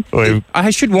 No. Glenn.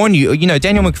 I should warn you,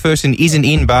 Daniel McPherson isn't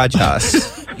in bar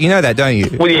jars. You know that, don't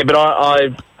you? Well, yeah, but I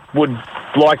would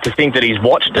like to think that he's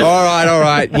watched it. All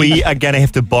right. We are going to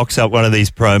have to box up one of these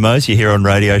promos you hear on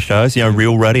radio shows,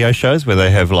 real radio shows where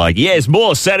they have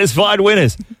more satisfied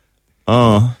winners.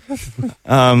 Oh.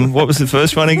 What was the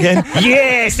first one again?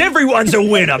 Yes, everyone's a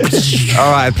winner.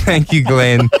 All right, thank you,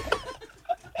 Glenn.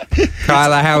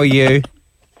 Kyla, how are you?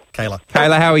 Kayla,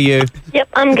 how are you? Yep,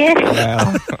 I'm good.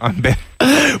 Well, I'm better.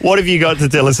 What have you got to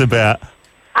tell us about?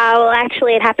 Well,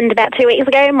 actually, it happened about 2 weeks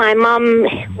ago. My mum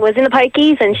was in the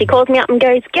pokies and she calls me up and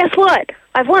goes, "Guess what?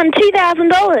 I've won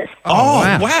 $2,000. Oh,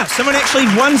 wow. Someone actually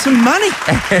won some money.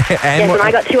 And I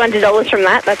got $200 from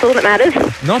that. That's all that matters.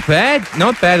 Not bad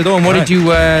at all. And what did you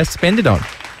spend it on?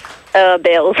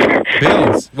 Bills.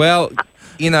 Bills. Well,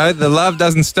 the love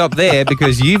doesn't stop there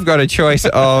because you've got a choice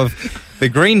of the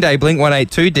Green Day Blink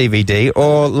 182 DVD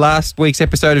or last week's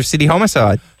episode of City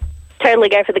Homicide. Totally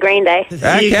go for the Green Day.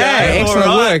 Okay,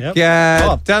 excellent work.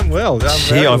 Yep. Done well.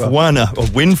 Gee, I've won a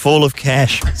windfall of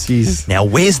cash. Jeez. Now,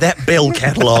 where's that Bell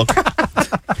catalogue?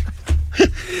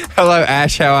 Hello,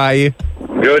 Ash. How are you?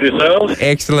 Good, yourselves?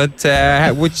 Excellent.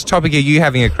 Which topic are you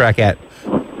having a crack at?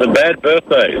 The bad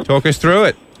birthdays. Talk us through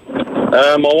it.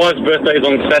 My wife's birthday is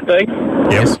on Saturday.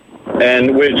 Yes.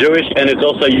 And we're Jewish, and it's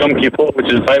also Yom Kippur,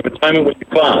 which is favourite time with the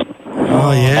class.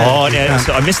 Oh, yeah. Oh, yeah.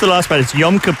 So I missed the last part. It's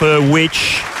Yom Kippur,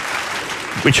 which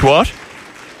what?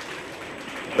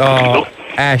 Oh,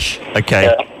 Ash. Okay.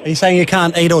 Are you saying you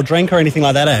can't eat or drink or anything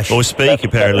like that, Ash? Or speak,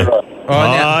 apparently.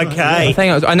 Okay.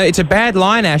 I know it's a bad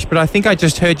line, Ash, but I think I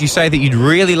just heard you say that you'd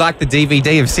really like the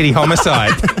DVD of City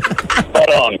Homicide.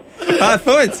 Spot on. I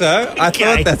thought so. I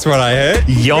thought that's what I heard.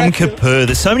 Yom Kippur.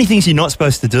 There's so many things you're not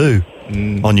supposed to do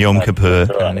on Yom Kippur.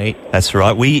 That's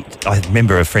right. I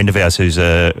remember a friend of ours who's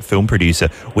a film producer.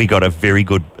 We got a very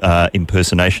good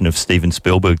impersonation of Steven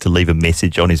Spielberg to leave a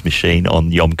message on his machine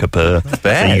on Yom Kippur.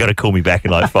 So you got to call me back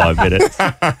in like 5 minutes.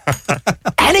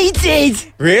 And he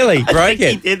did. Really? Broke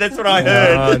it? He did. That's what I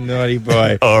heard. Oh, naughty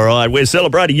boy. All right. We're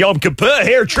celebrating Yom Kippur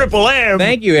here at Triple M.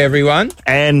 Thank you, everyone.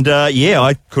 And,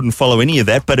 I couldn't follow any of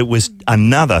that, but it was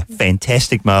another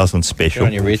fantastic Marsland special. Good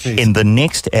on you, Rich. In the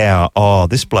next hour,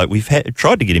 this bloke, we've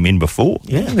tried to get him in before.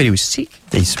 Yeah, but he was sick.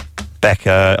 He's back,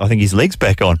 I think his leg's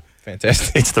back on.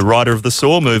 Fantastic. It's the writer of the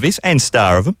Saw movies and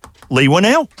star of them, Leigh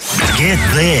Whannel. Get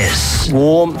this.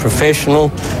 Warm, professional,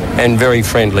 and very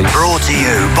friendly. Brought to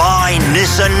you by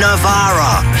Nissan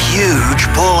Navara. Huge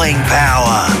pulling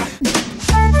power.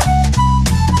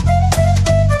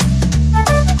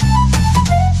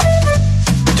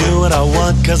 Do what I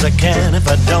want cause I can, if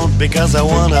I don't because I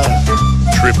wanna.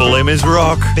 Triple M is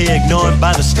rock. Be ignored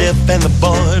by the stiff and the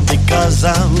bored because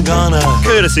I'm gonna.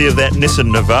 Courtesy of that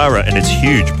Nissan Navara and its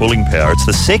huge pulling power. It's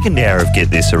the second hour of Get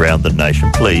This around the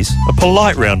nation. Please, a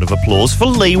polite round of applause for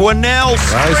Leigh Whannel,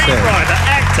 screenwriter,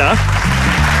 actor,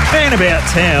 man about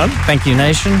town. Thank you,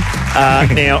 nation.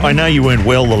 Now, I know you weren't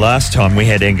well the last time we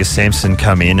had Angus Sampson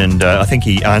come in, and I think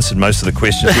he answered most of the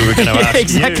questions we were going to ask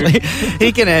exactly. you.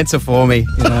 He can answer for me.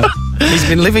 He's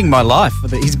been living my life. I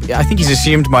think he's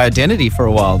assumed my identity for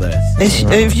a while there.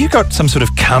 Have you got some sort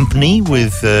of company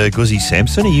with Guzzy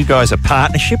Sampson? Are you guys a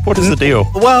partnership? What is the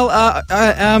deal? Well,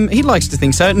 he likes to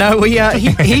think so. No, he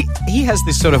has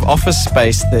this sort of office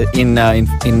space that in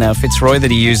Fitzroy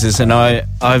that he uses, and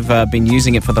I've been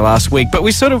using it for the last week. But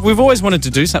we've always wanted to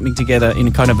do something together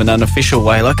in kind of an unofficial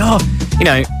way, like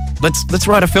let's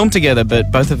write a film together,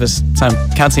 but both of us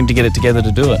can't seem to get it together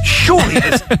to do it.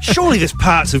 Surely there's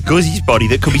parts of Guzzy's body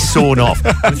that could be sawn off.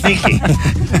 I'm thinking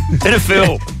in a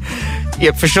film.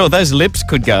 Yeah, for sure. Those lips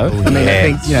could go. I mean,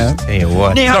 I think, Tell you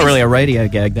what. it's not really a radio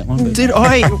gag, that one.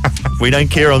 But. We don't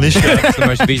care on this show. It's the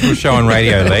most visual show on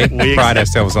radio, Lee. We pride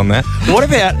ourselves on that. What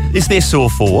about, is there Saw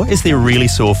 4? Is there really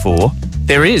Saw 4?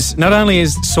 There is. Not only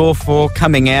is Saw 4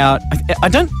 coming out, I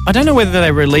don't know whether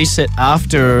they release it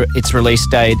after its release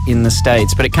date in the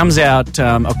States, but it comes out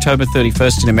October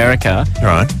 31st in America.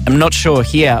 Right. I'm not sure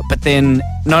here, but then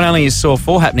not only is Saw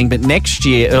 4 happening, but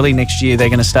early next year, they're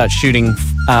going to start shooting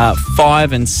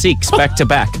 5 and 6 back to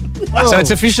back. So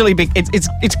it's officially big.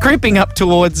 It's creeping up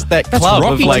towards that club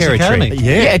Rocky of like territory.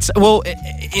 Yeah. It's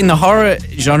in the horror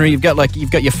genre, you've got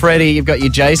your Freddy, you've got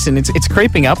your Jason. It's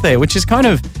creeping up there, which is kind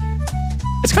of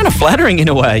flattering in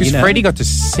a way. Because Freddy got to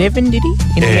 7, did he?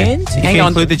 In the end? Hang on,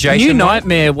 include the Jason New one?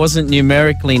 Nightmare wasn't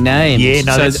numerically named. Yeah,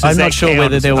 no, so I'm not sure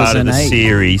whether there was an 8.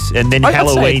 Series, and then I'd say it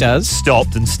Halloween does.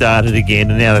 stopped and started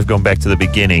again, and now they've gone back to the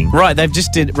beginning. Right,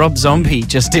 Rob Zombie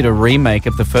just did a remake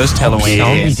of the first Halloween.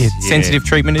 Zombie did. Sensitive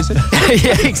treatment, is it?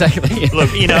 Yeah, exactly. Look,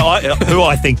 who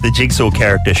I think the Jigsaw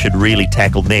character should really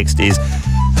tackle next is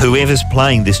whoever's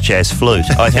playing this jazz flute.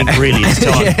 I think really it's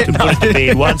time to put it to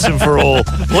bed once and for all.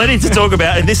 Plenty to talk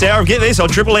about in this hour of Get This on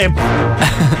Triple M.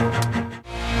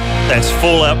 That's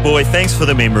Fallout Boy. Thanks for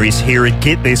the memories here at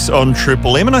Get This on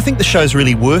Triple M. And I think the show's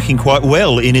really working quite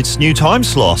well in its new time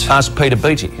slot. Ask Peter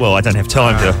Beattie. Well, I don't have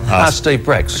time to ask. Ask Steve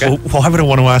Brex. Well, why would I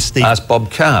want to ask Steve? Ask Bob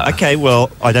Carr. Okay,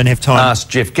 well, I don't have time. Ask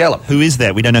Jeff Gallop. Who is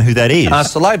that? We don't know who that is.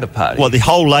 Ask the Labor Party. Well, the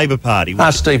whole Labor Party.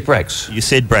 Ask Steve Brex. You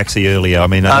said Braxy earlier. I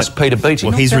mean, ask Peter Beattie.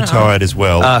 Well, he's retired as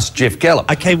well. Ask Jeff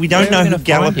Gallop. Okay, we don't know who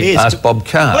Gallop is. Ask Bob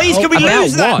Carr. Please, can we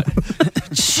lose that?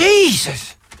 What?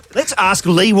 Jesus. Let's ask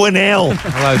Leigh Whannel.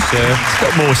 Hello, sir. It's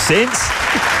got more sense.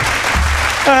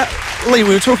 Leigh,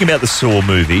 we were talking about the Saw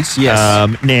movies.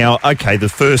 Yes. Now, okay, the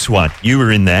first one, you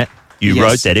were in that. You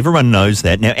wrote that. Everyone knows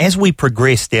that. Now, as we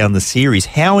progress down the series,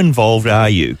 how involved are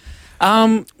you?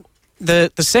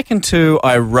 The second 2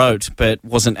 I wrote, but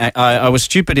wasn't. I was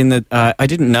stupid in that I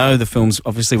didn't know the films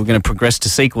obviously were going to progress to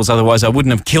sequels. Otherwise, I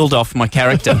wouldn't have killed off my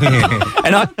character.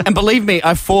 and believe me,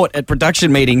 I fought at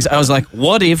production meetings. I was like,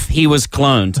 "What if he was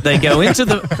cloned?" They go into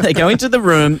the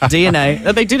room,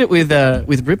 DNA. They did it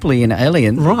with Ripley in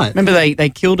Alien. Right. Remember they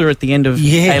killed her at the end of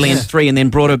Alien 3 and then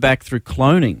brought her back through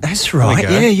cloning. That's right.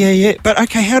 Yeah. But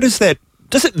okay, how does that?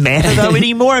 Does it matter, though,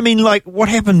 anymore? I mean, like, what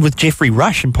happened with Jeffrey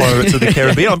Rush in Pirates of the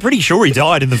Caribbean? I'm pretty sure he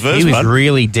died in the first one. He was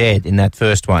really dead in that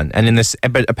first one. And in this,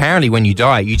 but apparently when you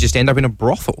die, you just end up in a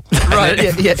brothel. Right,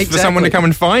 yeah, exactly. For someone to come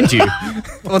and find you.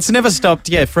 Well, it's never stopped.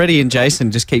 Yeah, Freddie and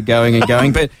Jason just keep going and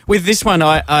going. But with this one,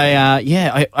 I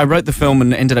wrote the film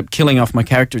and ended up killing off my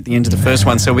character at the end of the first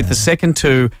one. So with the second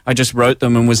 2, I just wrote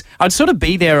them and I'd sort of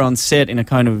be there on set in a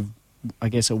kind of, I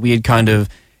guess, a weird kind of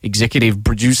executive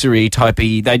producery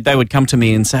typey. They would come to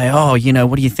me and say, "Oh,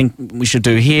 what do you think we should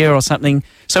do here or something?"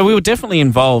 So we were definitely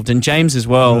involved, and James as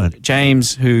well. Right.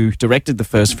 James, who directed the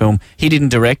first film, he didn't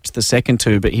direct the second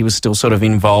 2, but he was still sort of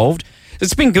involved.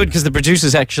 It's been good because the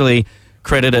producers actually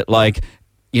credit it like,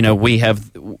 we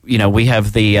have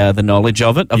the knowledge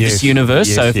of this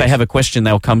universe. So if they have a question,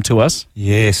 they'll come to us.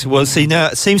 Yes. Well, see, now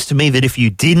it seems to me that if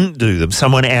you didn't do them,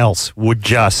 someone else would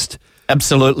just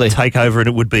absolutely take over, and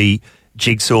it would be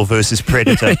Jigsaw versus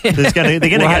Predator. They're going to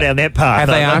go down that path. Have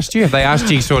they asked you? Have they asked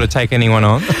Jigsaw to take anyone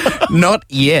on? Not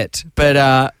yet, but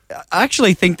I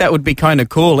actually think that would be kind of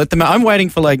cool. At the moment, I'm waiting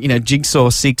for Jigsaw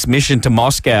 6 mission to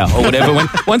Moscow or whatever.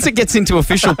 Once it gets into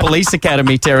official police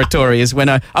academy territory is when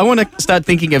I want to start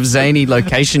thinking of zany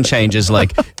location changes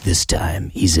like this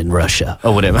time he's in Russia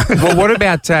or whatever. Well, what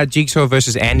about Jigsaw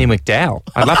versus Andy McDowell?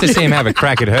 I'd love to see him have a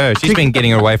crack at her. She's been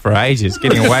getting away for ages,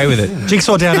 getting away with it.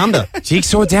 Jigsaw Down Under.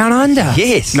 Jigsaw Down Under.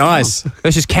 Yes. Nice.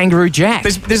 Versus Kangaroo Jack.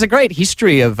 There's a great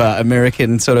history of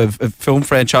American sort of film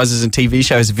franchises and TV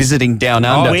shows visiting Down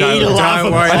Under.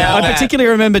 Don't worry. I particularly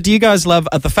remember, do you guys love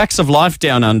The Facts of Life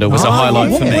Down Under was a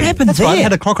highlight for me. What happened there? Right, it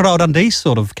had a Crocodile Dundee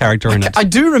sort of character in it. I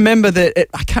do remember that.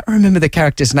 I can't remember the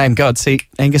character's name. God, see,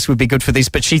 Angus would be good for this,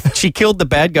 but she killed the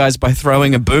bad guys by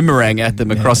throwing a boomerang at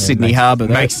them across Sydney Harbour.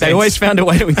 They always found a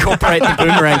way to incorporate the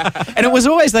boomerang. And it was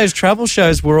always, those travel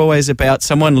shows were always about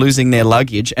someone losing their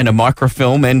luggage and a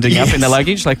microfilm ending up in the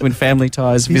luggage, like when Family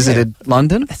Ties visited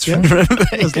London. That's right.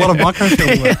 There's a lot of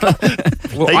microfilm work.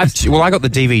 Well, I got the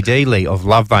DVD, Lee, of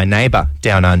Love Thy Neighbour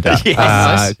down under.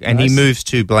 Yes. And he moves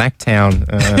to Blacktown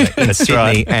in Sydney,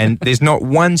 right. and there's not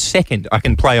 1 second I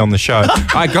can play on the show.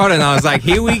 I got it, and I was like,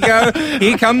 here we go.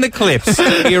 Here come the clips.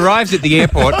 He arrives at the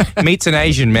airport, meets an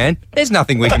Asian man. There's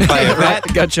nothing we can play of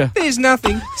that. Gotcha. There's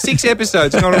nothing. 6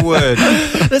 episodes, not a word.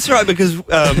 That's right, because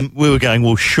we were going,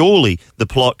 well, surely the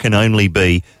plot can only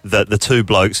be that the two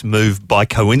blokes move by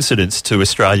coincidence to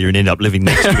Australia and end up living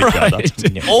next to each other.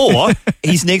 Or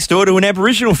he's next door to an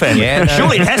Aboriginal family. Yeah, no.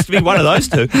 Surely it has to be one of those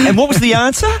two. And what was the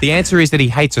answer? The answer is that he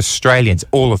hates Australians,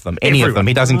 all of them, any of them.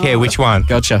 He doesn't care which one.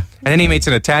 Gotcha. And then he meets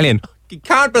an Italian. He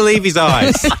can't believe his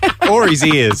eyes or his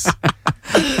ears.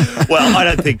 Well, I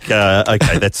don't think.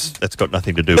 Okay, that's got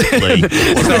nothing to do with Leigh.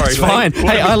 That's fine.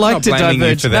 Hey, I like to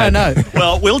diverge. No.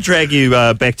 Well, we'll drag you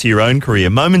back to your own career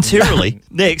momentarily.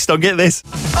 Next, I'll get this.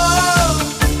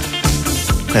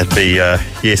 That'd be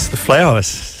yes, the Flowers.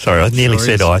 Sorry, I nearly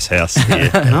said Ice House.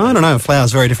 Yeah. No, I don't know.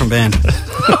 Flowers, very different band.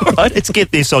 All right, let's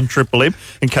get this on Triple M.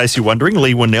 In case you're wondering,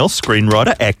 Leigh Whannel,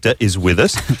 screenwriter, actor, is with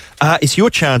us. It's your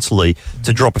chance, Leigh,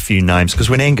 to drop a few names, because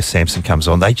when Angus Sampson comes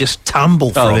on, they just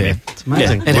tumble from him. It's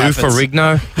amazing. Yeah, Lou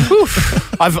Ferrigno.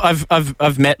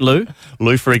 I've met Lou.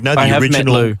 Lou Ferrigno, I the have met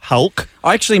original Lou. Hulk.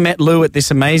 I actually met Lou at this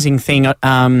amazing thing.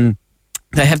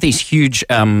 They have these huge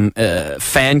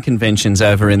fan conventions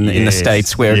over in the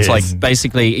States where it's like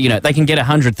basically, you know, they can get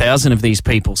 100,000 of these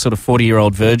people, sort of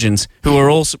 40-year-old virgins, who are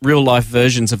all real-life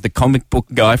versions of the comic book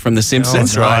guy from The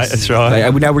Simpsons. Oh, that's right. I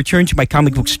will now return to my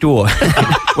comic book store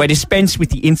where I dispense with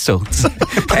the insults.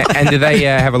 And do they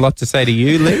have a lot to say to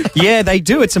you, Leigh? Yeah, they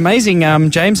do. It's amazing.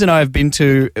 James and I have been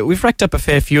to, we've racked up a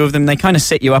fair few of them. They kind of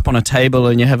set you up on a table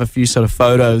and you have a few sort of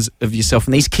photos of yourself,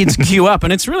 and these kids queue up,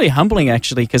 and it's really humbling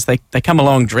actually, because they come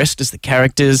along dressed as the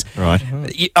characters. Right.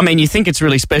 I mean, you think it's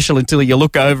really special until you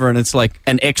look over and it's like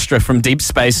an extra from Deep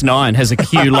Space Nine has a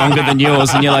queue longer than yours,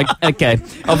 and you're like, okay,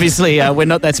 obviously we're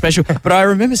not that special. But I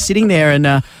remember sitting there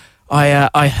and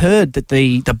I heard that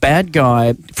the bad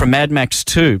guy from Mad Max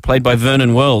 2, played by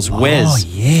Vernon Wells, Wes. Oh,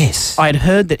 yes. I'd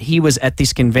heard that he was at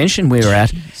this convention we were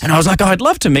at, and I was like, oh, I'd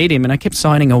love to meet him, and I kept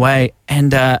signing away,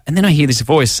 and then I hear this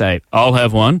voice say, I'll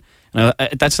have one. And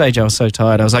at that stage, I was so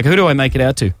tired. I was like, who do I make it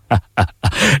out to?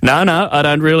 No, I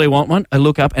don't really want one. I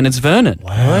look up, and it's Vernon.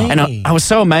 Wow. And I was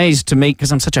so amazed to meet,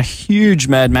 because I'm such a huge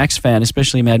Mad Max fan,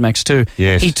 especially Mad Max 2.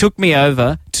 Yes. He took me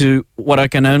over to what I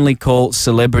can only call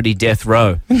celebrity death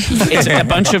row. It's a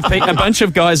bunch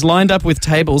of guys lined up with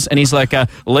tables, and he's like,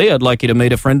 Leigh, I'd like you to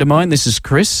meet a friend of mine. This is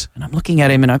Chris. And I'm looking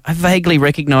at him, and I vaguely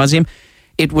recognize him.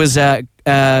 It was the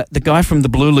guy from the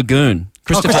Blue Lagoon.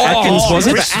 Christopher Atkins, was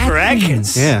it? Christopher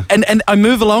Atkins. Yeah. And I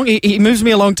move along. He moves me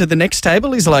along to the next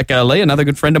table. He's like, Leigh, another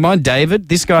good friend of mine, David.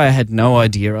 This guy, I had no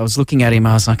idea. I was looking at him.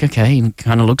 I was like, okay, he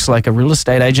kind of looks like a real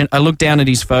estate agent. I looked down at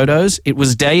his photos. It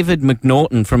was David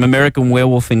McNaughton from American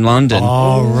Werewolf in London.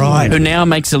 Oh, right. Who now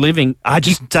makes a living.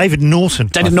 Just David Norton.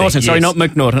 David Norton. Sorry, not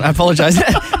McNaughton. I apologise.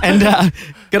 And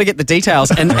got to get the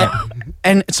details.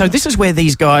 And so this is where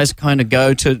these guys kind of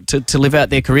go to live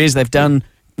out their careers. They've done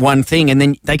one thing, and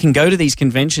then they can go to these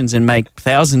conventions and make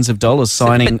thousands of dollars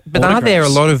signing. But are there a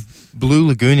lot of Blue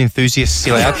Lagoon enthusiasts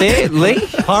still out there, Leigh?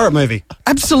 Pirate movie.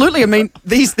 Absolutely. I mean,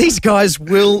 these guys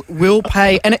will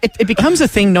pay, and it becomes a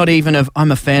thing. Not even of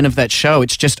I'm a fan of that show.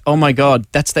 It's just, oh my god,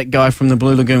 that's that guy from the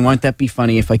Blue Lagoon. Won't that be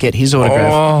funny if I get his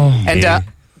autograph? Oh, and yeah.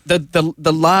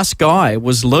 The last guy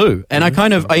was Lou, and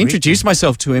I introduced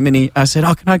myself to him, and I said,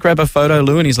 "Oh, can I grab a photo,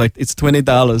 Lou?" And he's like, "It's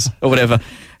 $20 or whatever."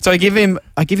 So I give him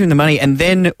the money, and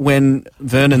then when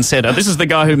Vernon said, "Oh, this is the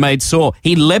guy who made Saw,"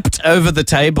 he leapt over the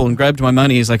table and grabbed my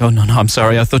money. He's like, "Oh no, I'm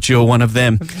sorry, I thought you were one of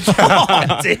them."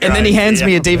 And then he hands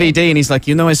me a DVD, and he's like,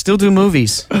 I still do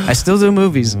movies. I still do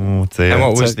movies. Oh, dear. And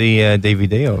what was the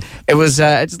DVD of? It was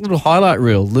it's a little highlight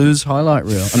reel, Lou's highlight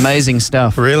reel. Amazing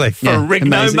stuff. Really? Yeah,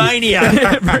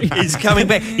 Ferrignomania is coming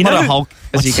back. You What know, a Hulk.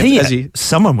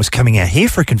 Someone was coming out here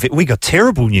for a convention. We got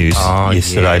terrible news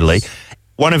yesterday, yes. Leigh.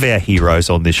 One of our heroes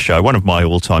on this show, one of my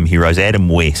all-time heroes, Adam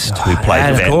West, who played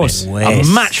Adam, Batman. of course. A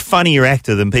much funnier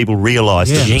actor than people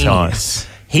realised at the time.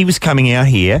 He was coming out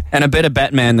here. And a better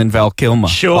Batman than Val Kilmer.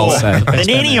 Sure. I'll say. Than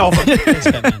any of them.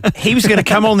 He was going to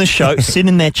come on the show, sit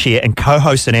in that chair and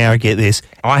co-host an hour, get this.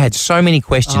 I had so many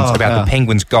questions about the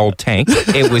Penguin's gold tank.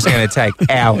 It was going to take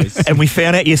hours. And we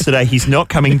found out yesterday he's not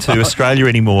coming to Australia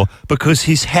anymore because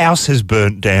his house has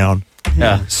burnt down.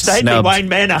 Yeah. Stately Wayne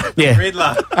Manor. Yeah.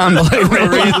 Riddler. Unbelievable. The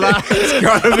Riddler. It's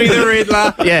got to be the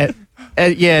Riddler. Yeah.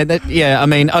 I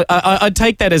mean, I'd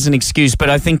take that as an excuse, but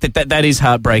I think that is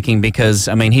heartbreaking because,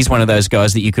 I mean, he's one of those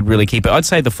guys that you could really keep it. I'd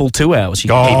say the full 2 hours you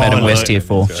could keep Adam West here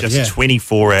for. Just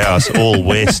 24 hours, all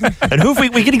West. And who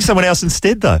have we're getting someone else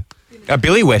instead, though?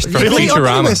 Billy West from Billy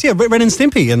Futurama. West, yeah, Ren and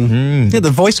Stimpy, and the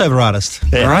voiceover artist.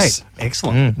 Yes. Great,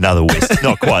 excellent. Another West,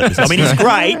 not quite this. I mean, he's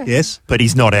great, Yes, but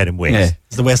he's not Adam West. yeah.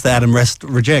 It's the West that Adam West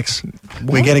rejects.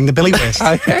 We're getting the Billy West.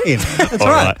 Okay. That's All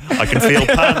right. right. I can feel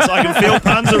puns. I can feel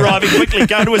puns arriving quickly.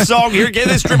 Go to a song. Here, get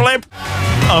this, Triple M.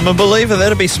 I'm a believer.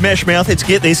 That'll be Smash Mouth. Let's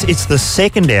get this. It's the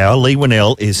second hour. Leigh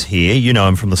Whannel is here. You know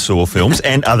him from the Saw films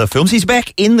and other films. He's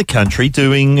back in the country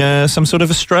doing some sort of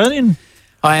Australian.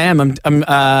 I am. I'm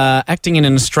acting in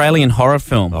an Australian horror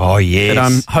film. Oh, yes. That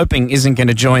I'm hoping isn't going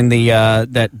to join the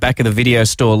that back of the video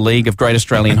store league of great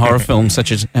Australian horror films,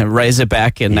 such as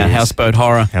Razorback and Houseboat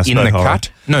Horror. In the Horror.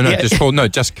 Cut? No,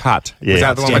 just Cut. Yeah. Was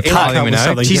that the one with Yeah, Kylie Cut was Minogue?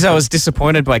 something Geez, I was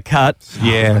disappointed by Cut.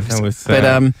 Yeah, that was... But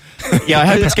yeah, I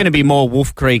hope it's going to be more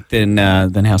Wolf Creek than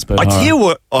Houseboat I Horror. tell you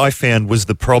what I found was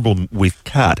the problem with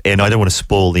Cut, and I don't want to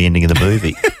spoil the ending of the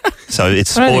movie. So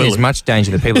it's I don't think spoiling. there's much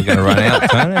danger that people are going to run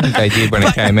out. I don't think they did when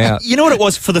it came out. You know what it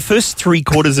was? For the first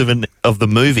 3/4 of the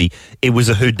movie, it was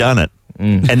a whodunit.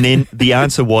 And then the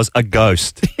answer was a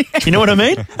ghost. You know what I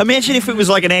mean? Imagine if it was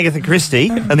like an Agatha Christie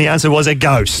and the answer was a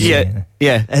ghost. Yeah.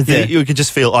 And you could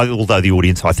just feel, although the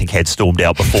audience, I think, had stormed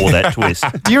out before that twist.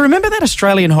 Do you remember that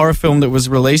Australian horror film that was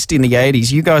released in the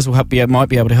 80s? You guys might be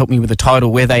able to help me with the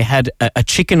title, where they had a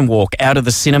chicken walk out of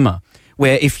the cinema.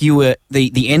 Where if you were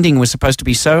the ending was supposed to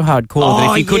be so hardcore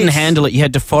that if you couldn't handle it, you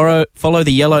had to follow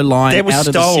the yellow line out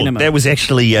of the cinema. That was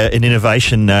actually an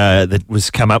innovation that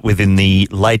was come up with in the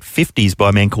late 50s by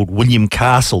a man called William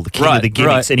Castle, the king of the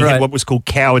gimmicks, and he had what was called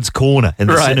Coward's Corner in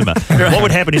the cinema. What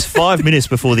would happen is 5 minutes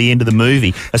before the end of the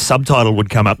movie, a subtitle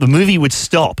would come up. The movie would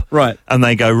stop, and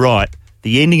they go, right,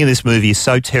 the ending of this movie is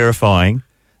so terrifying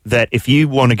that if you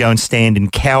want to go and stand in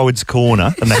Coward's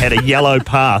Corner, and they had a yellow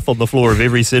path on the floor of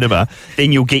every cinema,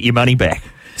 then you'll get your money back.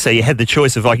 So you had the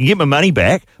choice of, I can get my money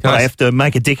back, but I have to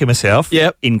make a dick of myself.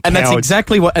 Yep. And that's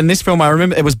exactly what, in this film, I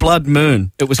remember, it was Blood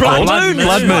Moon. It was Blood called Moon.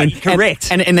 Blood Moon. Right,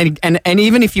 correct. And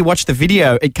even if you watch the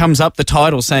video, it comes up the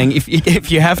title saying,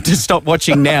 if you have to stop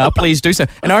watching now, please do so.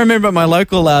 And I remember at my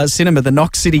local cinema, the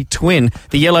Knox City Twin,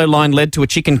 the yellow line led to a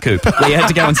chicken coop where you had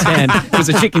to go and stand. It was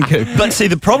a chicken coop. But see,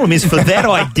 the problem is for that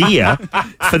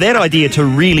idea to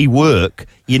really work,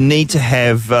 you need to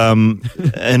have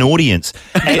an audience.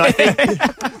 And I think,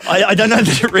 I don't know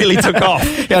that it really took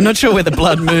off. Yeah, I'm not sure where the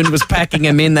Blood Moon was packing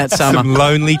them in that summer. Some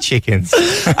lonely chickens.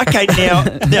 Okay, now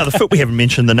the film, we haven't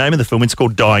mentioned the name of the film. It's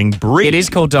called Dying Breed. It is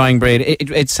called Dying Breed.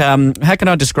 It's how can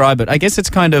I describe it? I guess it's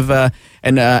kind of an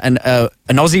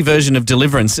Aussie version of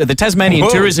Deliverance. The Tasmanian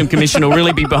Tourism Commission will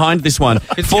really be behind this one.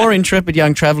 4 intrepid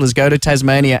young travellers go to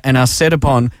Tasmania and are set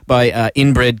upon by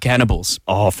inbred cannibals.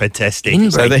 Oh, fantastic.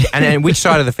 Inbred. And which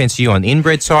side of the fence are you on?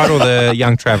 Inbred side or the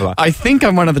young traveller? I think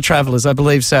I'm one of the travellers. I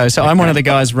believe so. So I'm one of the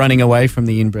guys running away from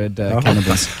the inbred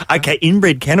cannibals. Okay,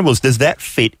 inbred cannibals, does that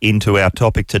fit into our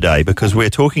topic today? Because we're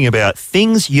talking about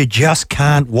things you just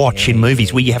can't watch in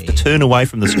movies where you have to turn away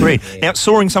from the screen. Now,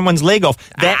 sawing someone's leg off,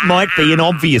 that might be an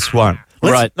obvious one.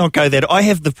 Let's not go there. I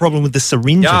have the problem with the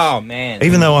syringes. Oh, man.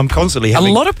 Even though I'm constantly having...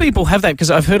 A lot of people have that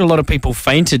because I've heard a lot of people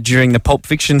fainted during the Pulp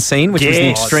Fiction scene, which was the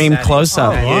extreme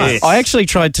close-up. yes. I actually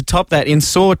tried to top that in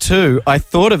Saw 2. I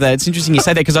thought of that. It's interesting you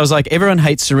say that because I was like, everyone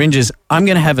hates syringes. I'm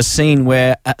going to have a scene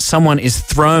where someone is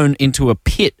thrown into a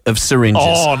pit of syringes.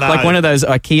 Oh, no. Like one of those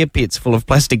IKEA pits full of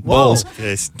plastic balls.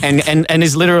 Yes. And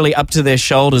is literally up to their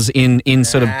shoulders in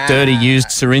sort of dirty used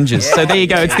syringes. So there you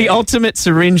go. It's the ultimate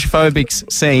syringe phobics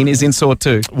scene is in Saw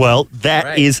 2. Well,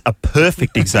 that is a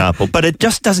perfect example, but it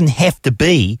just doesn't have to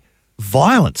be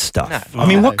violent stuff. I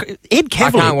mean, Ed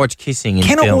Kavalier... I can't watch kissing in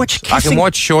Cannot films. watch kissing. I can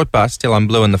watch Short Bus till I'm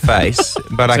blue in the face,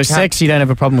 but I can't... So sex you don't have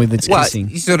a problem with, it's kissing.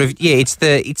 You sort of, yeah, it's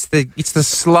the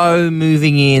slow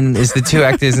moving in as the two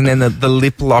actors and then the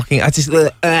lip locking. I just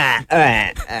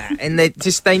and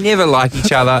they never like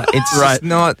each other. It's just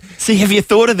not. See, have you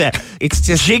thought of that? It's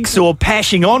just Jigsaw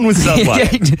pashing on with someone.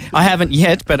 I haven't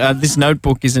yet, but this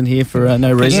notebook isn't here for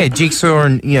no reason. Yeah, Jigsaw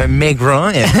and Meg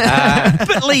Ryan.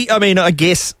 But Leigh, I mean, I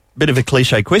guess bit of a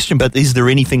cliche question, but is there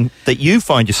anything that you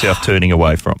find yourself turning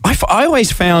away from? I always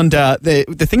found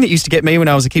the thing that used to get me when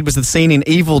I was a kid was the scene in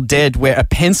Evil Dead where a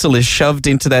pencil is shoved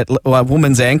into that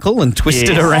woman's ankle and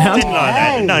twisted around. Didn't know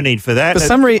that. No need for that. For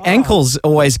some reason, ankles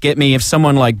always get me if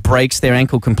someone like breaks their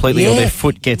ankle completely or their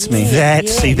foot gets me. That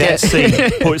scene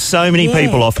put so many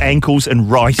people off ankles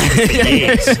and writing for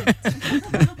years.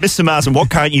 Mr. Marsden, what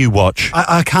can't you watch?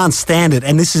 I can't stand it,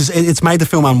 and it's made the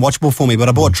film unwatchable for me, but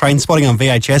I bought Trainspotting on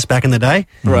VHS back in the day.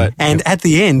 Right. And at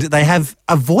the end, they have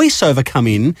a voiceover come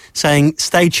in saying,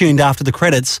 stay tuned after the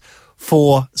credits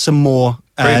for some more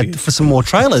for some more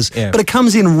trailers. Yeah. But it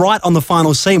comes in right on the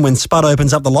final scene when Spud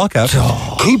opens up the locker.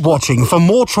 Keep watching for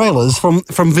more trailers from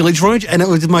Village Rouge, and it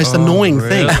was the most annoying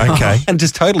thing. Okay. And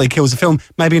just totally kills the film.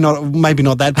 Maybe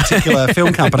not that particular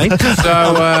film company.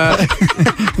 So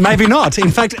maybe not.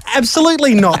 In fact,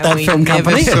 absolutely not that we film never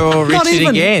company. saw Not Richard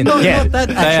even- again. Not, Yeah, not that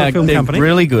they actual are, film they're company.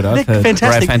 really good. I've They're heard.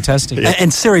 fantastic. Fantastic.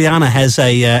 And Siriana has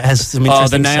some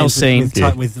interesting the nail scenes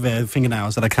scene. with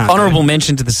fingernails that I can't. Honourable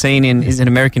mention to the scene in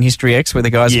American History X where the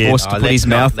guy's forced to put his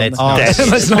mouth on.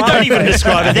 Don't even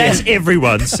describe it. That's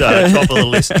everyone's top of the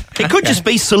list. It could just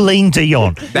be Celine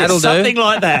Dion. That'll do. Something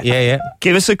like that. Yeah.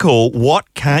 Give us a call.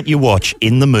 What can't you watch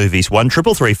in the movies?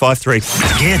 133353.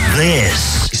 Get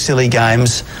this. Silly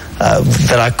games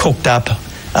that I cooked up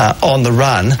on the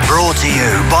run. Brought to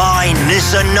you by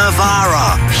Nissan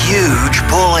Navara. Huge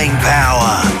pulling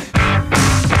power.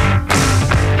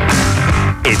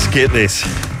 It's Get This.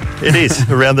 It is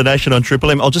Around the Nation on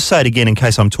Triple M. I'll just say it again in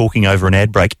case I'm talking over an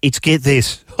ad break. It's Get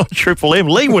This on Triple M.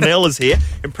 Leigh Whannel is here,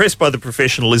 impressed by the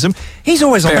professionalism. He's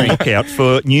always on the lookout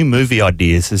for new movie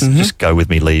ideas. Just go with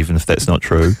me, Leigh, even if that's not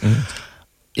true.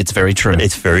 It's very true.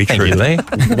 It's very Thank true. you, Leigh.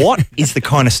 What is the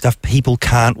kind of stuff people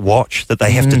can't watch that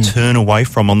they have to turn away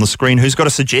from on the screen? Who's got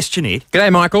a suggestion, Ed?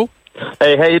 G'day, Michael.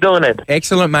 Hey, how you doing, Ed?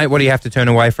 Excellent, mate. What do you have to turn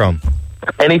away from?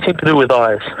 Anything to do with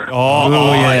eyes.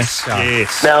 Oh, yes.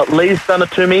 Yes. Now, Lee's done it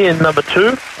to me in number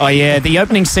 2 Oh, yeah, the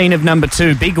opening scene of number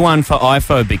 2, big one for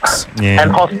iphobics. Yeah.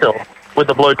 and Hostel with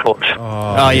the blowtorch.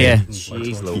 Oh, yeah.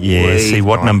 Yeah, see,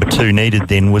 what number 2 needed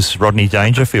then was Rodney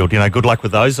Dangerfield. You know, good luck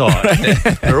with those eyes.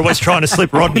 They're always trying to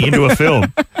slip Rodney into a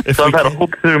film. So I've had a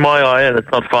hook through my eye and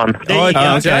it's not fun. There you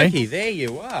go. okay. Jokey, there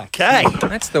you are. Okay.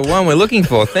 That's the one we're looking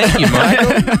for. Thank you,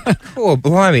 Michael. Oh,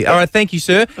 blimey. All right, thank you,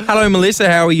 sir. Hello,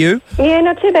 Melissa. How are you? Yeah,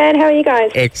 not too bad. How are you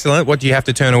guys? Excellent. What do you have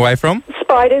to turn away from?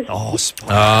 Spiders. Oh,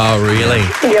 Oh, really?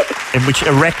 Yep. and which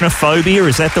arachnophobia,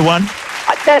 is that the one?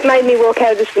 That made me walk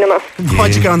out of the cinema.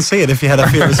 Why'd you go and see it if you had a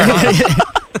fear of spiders?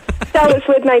 Charlotte's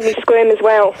Web made me squirm as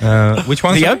well. Which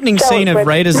one? The opening scene of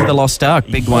Raiders of the Lost Ark,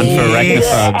 big one for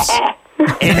arachnophobes.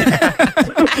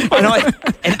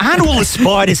 And aren't all the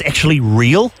spiders actually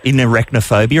real in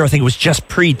arachnophobia? I think it was just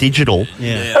pre-digital.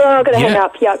 Yeah. Oh, I'm going to hang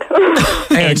up.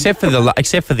 Yuck. Except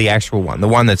for the actual one, the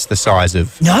one that's the size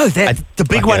of. No, the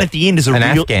big like one at the end is a an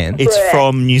real. Afghan. It's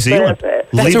from New Zealand.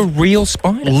 That's a real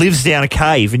spider. Lives down a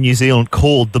cave in New Zealand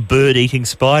called the bird-eating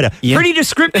spider. Yeah. Pretty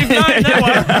descriptive name, that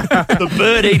one. The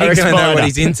bird-eating I reckon spider. I know what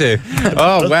he's into.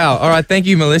 Oh, wow. All right, thank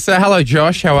you, Melissa. Hello,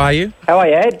 Josh. How are you? How are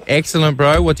you, Ed? Excellent,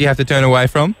 bro. What do you have to turn away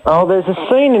from? Oh, there's a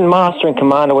scene in Master and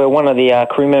Commander where one of the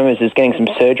crew members is getting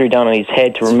some surgery done on his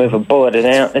head to remove a bullet. And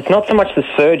now, it's not so much the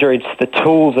surgery, it's the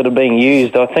tools that are being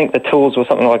used. I think the tools were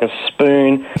something like a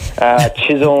spoon,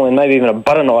 chisel, and maybe even a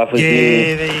butter knife was used.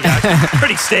 Yeah, there you go.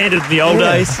 Pretty standard in the old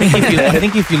days. I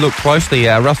think if you look closely,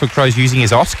 Russell Crowe's using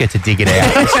his Oscar to dig it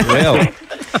out as well.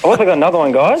 I've also got another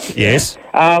one, guys. Yes.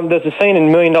 There's a scene in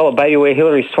 $1 Million Baby where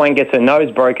Hilary Swank gets her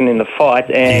nose broken in the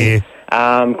fight, and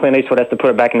Clint Eastwood has to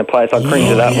put it back into place. I cringe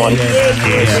at that one.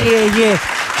 Yeah.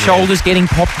 Shoulders getting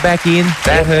popped back in.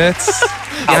 That hurts.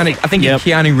 I think in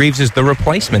Keanu Reeves is the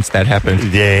replacements that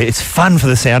happened. Yeah, it's fun for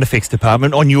the sound effects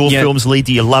department. On your films, Lee,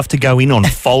 do you love to go in on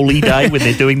Foley Day when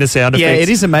they're doing the sound effects? Yeah, it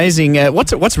is amazing.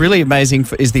 What's really amazing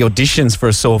is the auditions for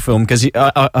a Saw film, because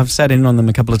I've sat in on them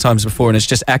a couple of times before, and it's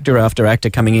just actor after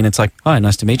actor coming in. It's like, hi,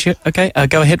 nice to meet you. Okay,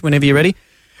 go ahead whenever you're ready.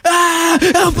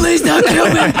 Oh, please don't kill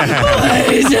me.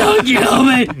 Please don't kill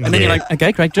me. And then you're like,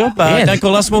 okay, great job. Don't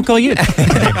call us, we'll call you.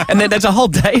 And then there's a whole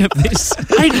day of this.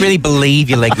 I didn't really believe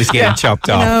your leg was getting chopped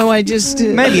off. No, I just...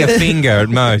 Maybe a finger at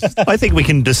most. I think we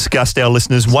can disgust our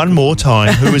listeners one more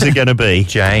time. Who is it going to be?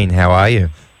 Jane, how are you?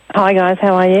 Hi, guys.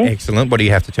 How are you? Excellent. What do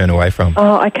you have to turn away from?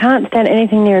 Oh, I can't stand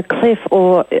anything near a cliff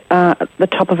or the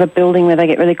top of a building where they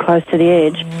get really close to the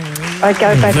edge. I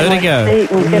go back Vertigo. on my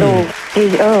seat and get all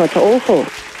dizzy. Oh, it's awful.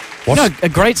 No, a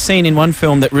great scene in one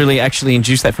film that really actually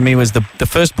induced that for me was the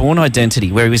Firstborn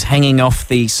Identity, where he was hanging off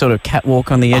the sort of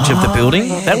catwalk on the edge of the building.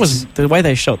 Yes. That was the way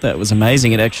they shot that was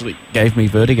amazing. It actually gave me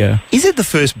vertigo. Is it the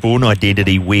Firstborn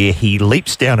Identity where he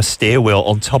leaps down a stairwell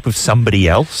on top of somebody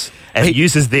else and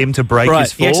uses them to break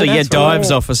his fall? He actually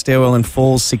dives off a stairwell and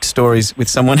falls 6 stories with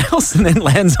someone else and then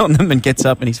lands on them and gets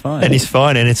up and he's fine. And he's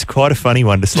fine, and it's quite a funny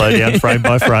one to slow down frame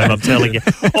by frame, I'm telling you.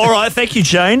 All right, thank you,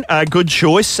 Jane. Good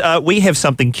choice. We have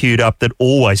something queued up that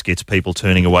always gets people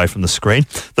turning away from the screen.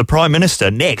 The Prime Minister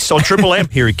next on Triple M.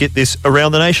 Here at Get This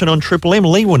Around the Nation on Triple M.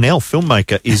 Leigh Whannel,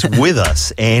 filmmaker, is with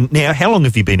us. And now, how long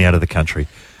have you been out of the country?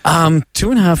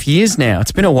 2.5 years now.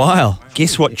 It's been a while.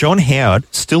 Guess what? John Howard,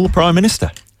 still the Prime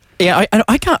Minister. Yeah,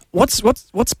 I can't.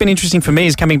 What's been interesting for me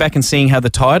is coming back and seeing how the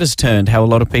tide has turned, how a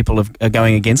lot of people are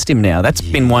going against him now. That's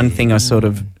been one thing I sort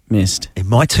of missed. It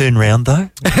might turn round, though,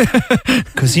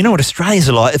 because you know what Australians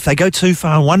are like. If they go too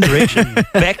far in one direction,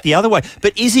 back the other way.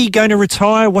 But is he going to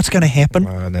retire? What's going to happen?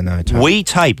 I don't know. We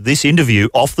taped this interview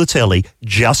off the telly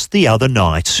just the other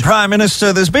night. Prime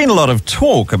Minister, there's been a lot of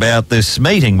talk about this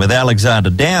meeting with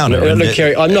Alexander Downer. Look,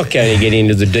 Kerry, I'm not going to get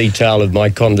into the detail of my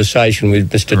conversation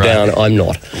with Mr. Downer. I'm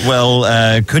not.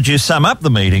 Well, could you sum up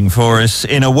the meeting for us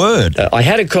in a word? I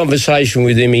had a conversation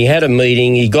with him. He had a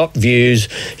meeting. He got views.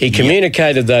 He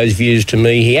communicated those views to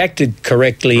me. He acted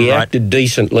correctly. He acted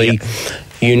decently.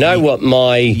 You know what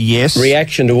my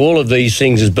reaction to all of these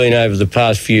things has been over the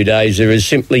past few days. There is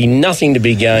simply nothing to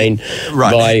be gained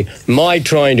by my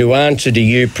trying to answer to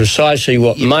you precisely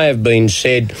what may have been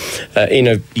said in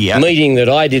a meeting that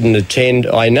I didn't attend.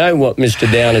 I know what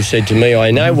Mr. Downer said to me.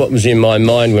 I know what was in my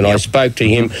mind when I spoke to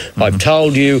him. I've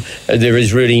told you there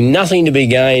is really nothing to be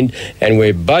gained, and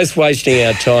we're both wasting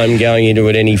our time going into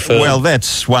it any further. Well,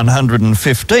 that's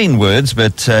 115 words,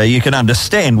 but you can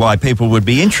understand why people would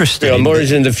be interested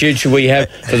in the future we have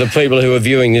for the people who are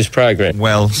viewing this program.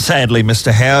 Well, sadly,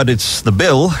 Mr. Howard, it's the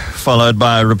bill, followed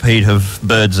by a repeat of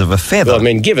Birds of a Feather. Well, I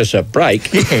mean, give us a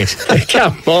break. Yes.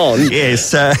 Come on.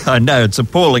 Yes, I know, it's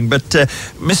appalling, but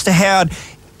Mr. Howard,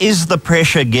 is the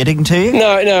pressure getting to you?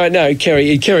 No,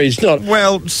 Kerry, it's not.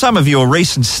 Well, some of your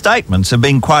recent statements have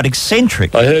been quite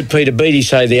eccentric. I heard Peter Beattie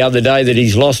say the other day that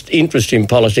he's lost interest in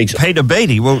politics. Peter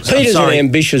Beattie? Well, Peter's an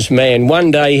ambitious man.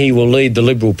 One day he will lead the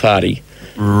Liberal Party.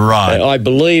 Right. I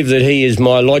believe that he is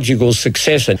my logical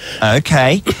successor.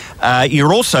 Okay.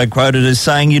 You're also quoted as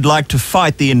saying you'd like to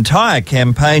fight the entire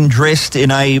campaign dressed in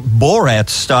a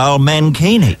Borat-style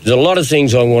mankini. There's a lot of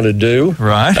things I want to do.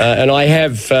 Right. And I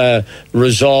have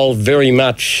resolved very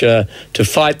much to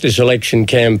fight this election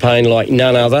campaign like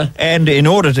none other. And in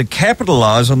order to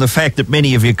capitalise on the fact that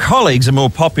many of your colleagues are more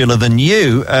popular than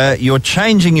you, you're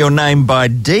changing your name by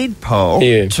deed poll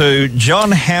to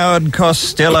John Howard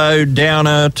Costello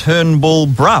Downer Turnbull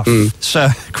Bruff. So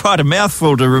quite a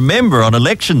mouthful to remember on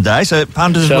election day. So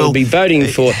punters will be voting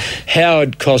for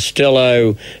Howard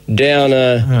Costello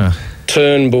Downer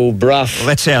Turnbull Bruff. Well,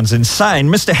 that sounds insane.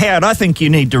 Mr. Howard, I think you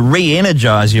need to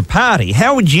re-energise your party.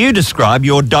 How would you describe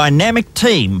your dynamic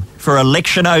team for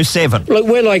election 07? Look,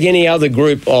 we're like any other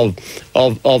group of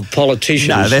politicians.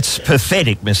 No, that's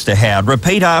pathetic, Mr. Howard.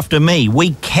 Repeat after me.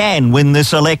 We can win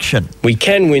this election. We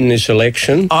can win this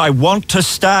election. I want to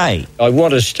stay. I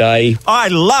want to stay. I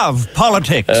love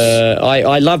politics.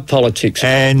 I love politics.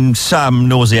 And some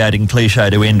nauseating cliche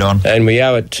to end on. And we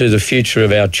owe it to the future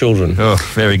of our children. Oh,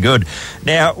 very good.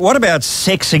 Now, what about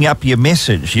sexing up your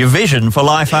message, your vision for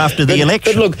life after the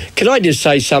election? But look, can I just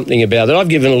say something about that? I've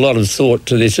given a lot of thought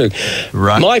to this.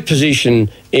 Right. My position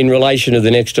in relation to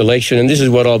the next election, and this is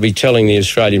what I'll be telling the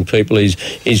Australian people, is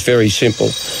very simple.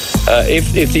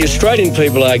 If the Australian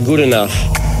people are good enough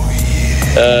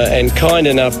and kind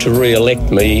enough to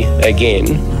re-elect me again,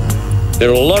 there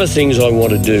are a lot of things I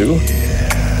want to do,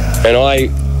 and I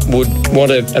would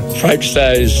want to approach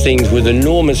those things with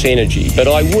enormous energy, but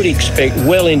I would expect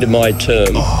well into my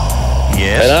term.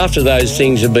 Yes. And after those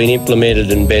things have been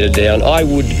implemented and bedded down, I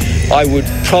would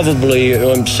probably,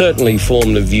 I'm certainly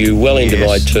form the view well into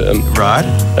my term. Right.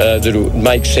 That it would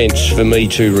make sense for me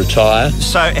to retire.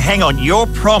 So, hang on, your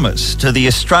promise to the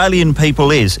Australian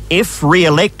people is, if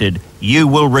re-elected, you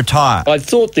will retire. I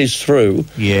thought this through.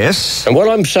 Yes. And what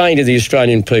I'm saying to the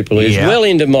Australian people is, well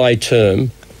into my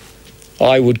term,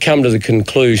 I would come to the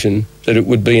conclusion that it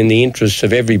would be in the interests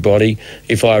of everybody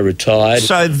if I retired.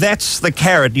 So that's the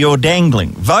carrot you're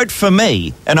dangling. Vote for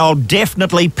me and I'll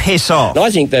definitely piss off. I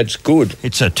think that's good.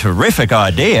 It's a terrific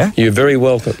idea. You're very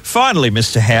welcome. Finally,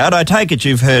 Mr. Howard, I take it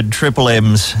you've heard Triple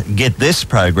M's Get This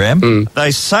program. They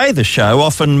say the show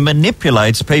often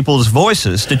manipulates people's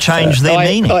voices to change their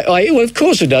meaning. Well, of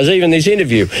course it does, even this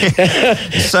interview.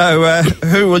 So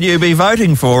who will you be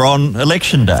voting for on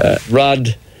election day?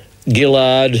 Rudd,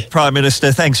 Gillard. Prime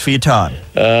Minister, thanks for your time.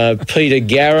 Peter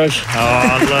Garrett.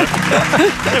 Oh, look.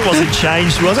 It wasn't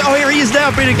changed, was it? Oh, here he is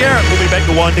now, Peter Garrett. We'll be back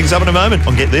to wind things up in a moment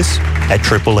on Get This at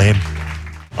Triple M.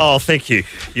 Oh, thank you.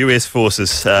 US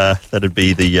Forces. That'd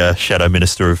be the Shadow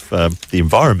Minister of the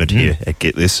Environment here at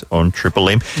Get This on Triple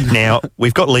M. Now,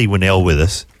 we've got Leigh Whannel with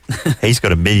us. He's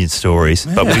got a million stories,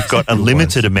 but we've got a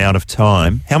limited amount of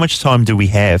time. How much time do we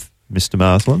have? Mr.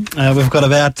 Marsland? We've got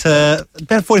about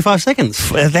 45 seconds.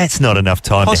 That's not enough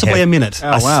time. Possibly to have a minute.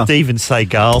 A Steven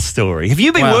Seagal story. Have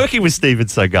you been working with Steven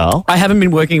Seagal? I haven't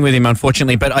been working with him,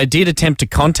 unfortunately, but I did attempt to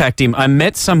contact him. I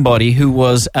met somebody who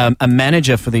was a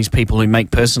manager for these people who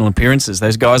make personal appearances.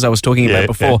 Those guys I was talking about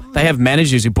before. They have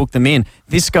managers who book them in.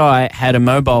 This guy had a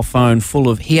mobile phone full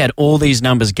of, he had all these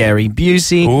numbers, Gary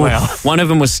Busey. Wow. One of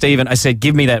them was Steven. I said,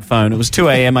 give me that phone. It was 2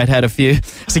 a.m. I'd had a few. I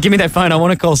said, give me that phone. I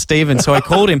want to call Steven. So I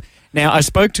called him. Now, I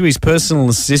spoke to his personal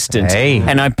assistant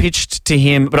and I pitched to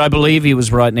him, but I believe he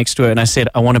was right next to her, and I said,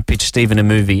 I want to pitch Stephen a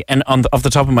movie. And off the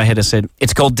top of my head, I said,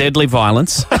 it's called Deadly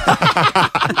Violence.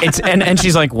 And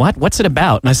she's like, what? What's it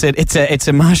about? And I said, it's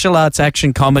a martial arts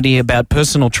action comedy about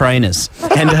personal trainers.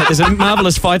 And there's a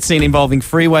marvellous fight scene involving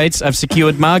free weights. I've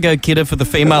secured Margot Kidder for the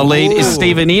female lead. Is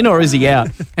Stephen in or is he out?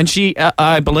 And she,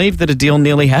 I believe that a deal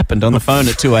nearly happened on the phone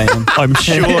at 2 a.m. I'm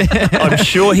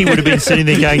sure he would have been sitting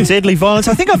there going, Deadly Violence.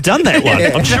 I think I've done that one.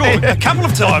 I'm sure a couple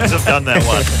of times I've done that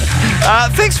one.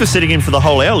 Thanks for sitting in for the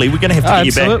whole hour, Leigh. We're going to have to get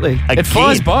you back. Absolutely. It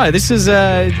flies by. This is,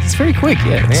 it's very quick,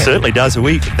 It certainly does. Are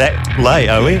we that late,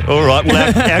 are we? All right.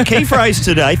 Well, our key phrase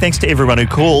today, thanks to everyone who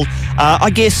called, I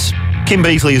guess Kim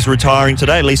Beazley is retiring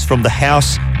today, at least from the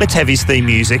house. Let's have his theme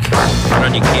music. Good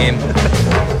on you, Kim.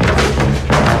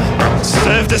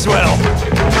 Served as well.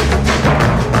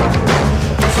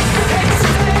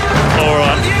 All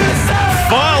right.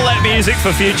 File that music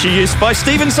for future use by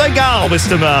Steven Seagal,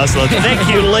 Mr. Marsland. Thank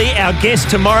you, Leigh. Our guest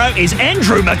tomorrow is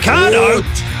Andrew Mercado.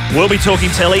 We'll be talking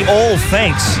telly, all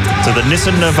thanks to the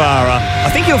Nissan Navara. I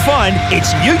think you'll find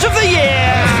it's Ute of the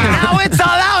Year. Now it's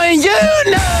allowing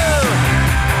you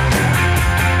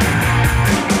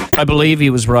I believe he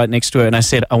was right next to her, and I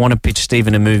said, I want to pitch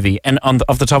Stephen a movie. And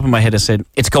off the top of my head, I said,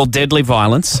 it's called Deadly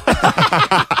Violence.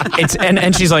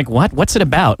 And she's like, what? What's it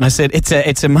about? And I said,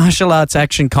 it's a martial arts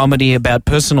action comedy about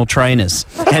personal trainers.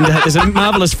 And there's a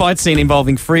marvellous fight scene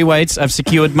involving free weights. I've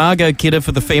secured Margot Kidder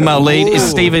for the female lead. Is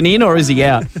Stephen in or is he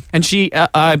out? And she,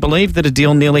 I believe that a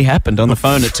deal nearly happened on the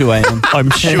phone at 2 a.m. I'm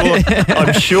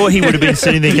sure he would have been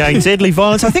sitting there going, Deadly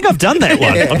Violence. I think I've done that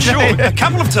one. I'm sure a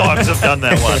couple of times I've done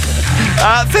that one.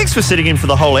 Thanks for sitting in for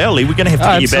the whole hour, Leigh. We're going to have to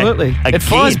get you back. Absolutely. It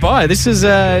flies by. This is,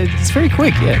 it's very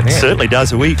quick, It certainly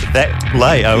does. Are we that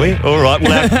late, are we? All right.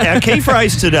 Well, our key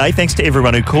phrase today, thanks to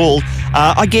everyone who called,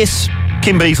 I guess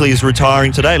Kim Beazley is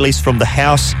retiring today, at least from the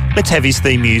house. Let's have his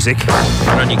theme music. Good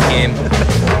on you, Kim.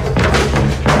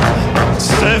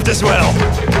 Served as well.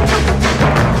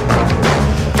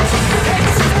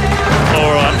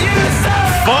 All right.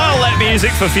 File that music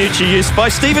for future use by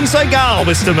Steven Seagal,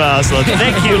 Mr. Marsland.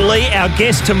 Thank you, Leigh. Our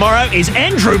guest tomorrow is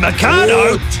Andrew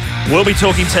Mercado. We'll be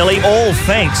talking telly, all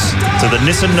thanks to the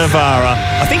Nissan Navara.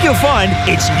 I think you'll find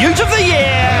it's Ute of the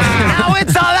Year. Now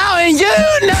it's allowing you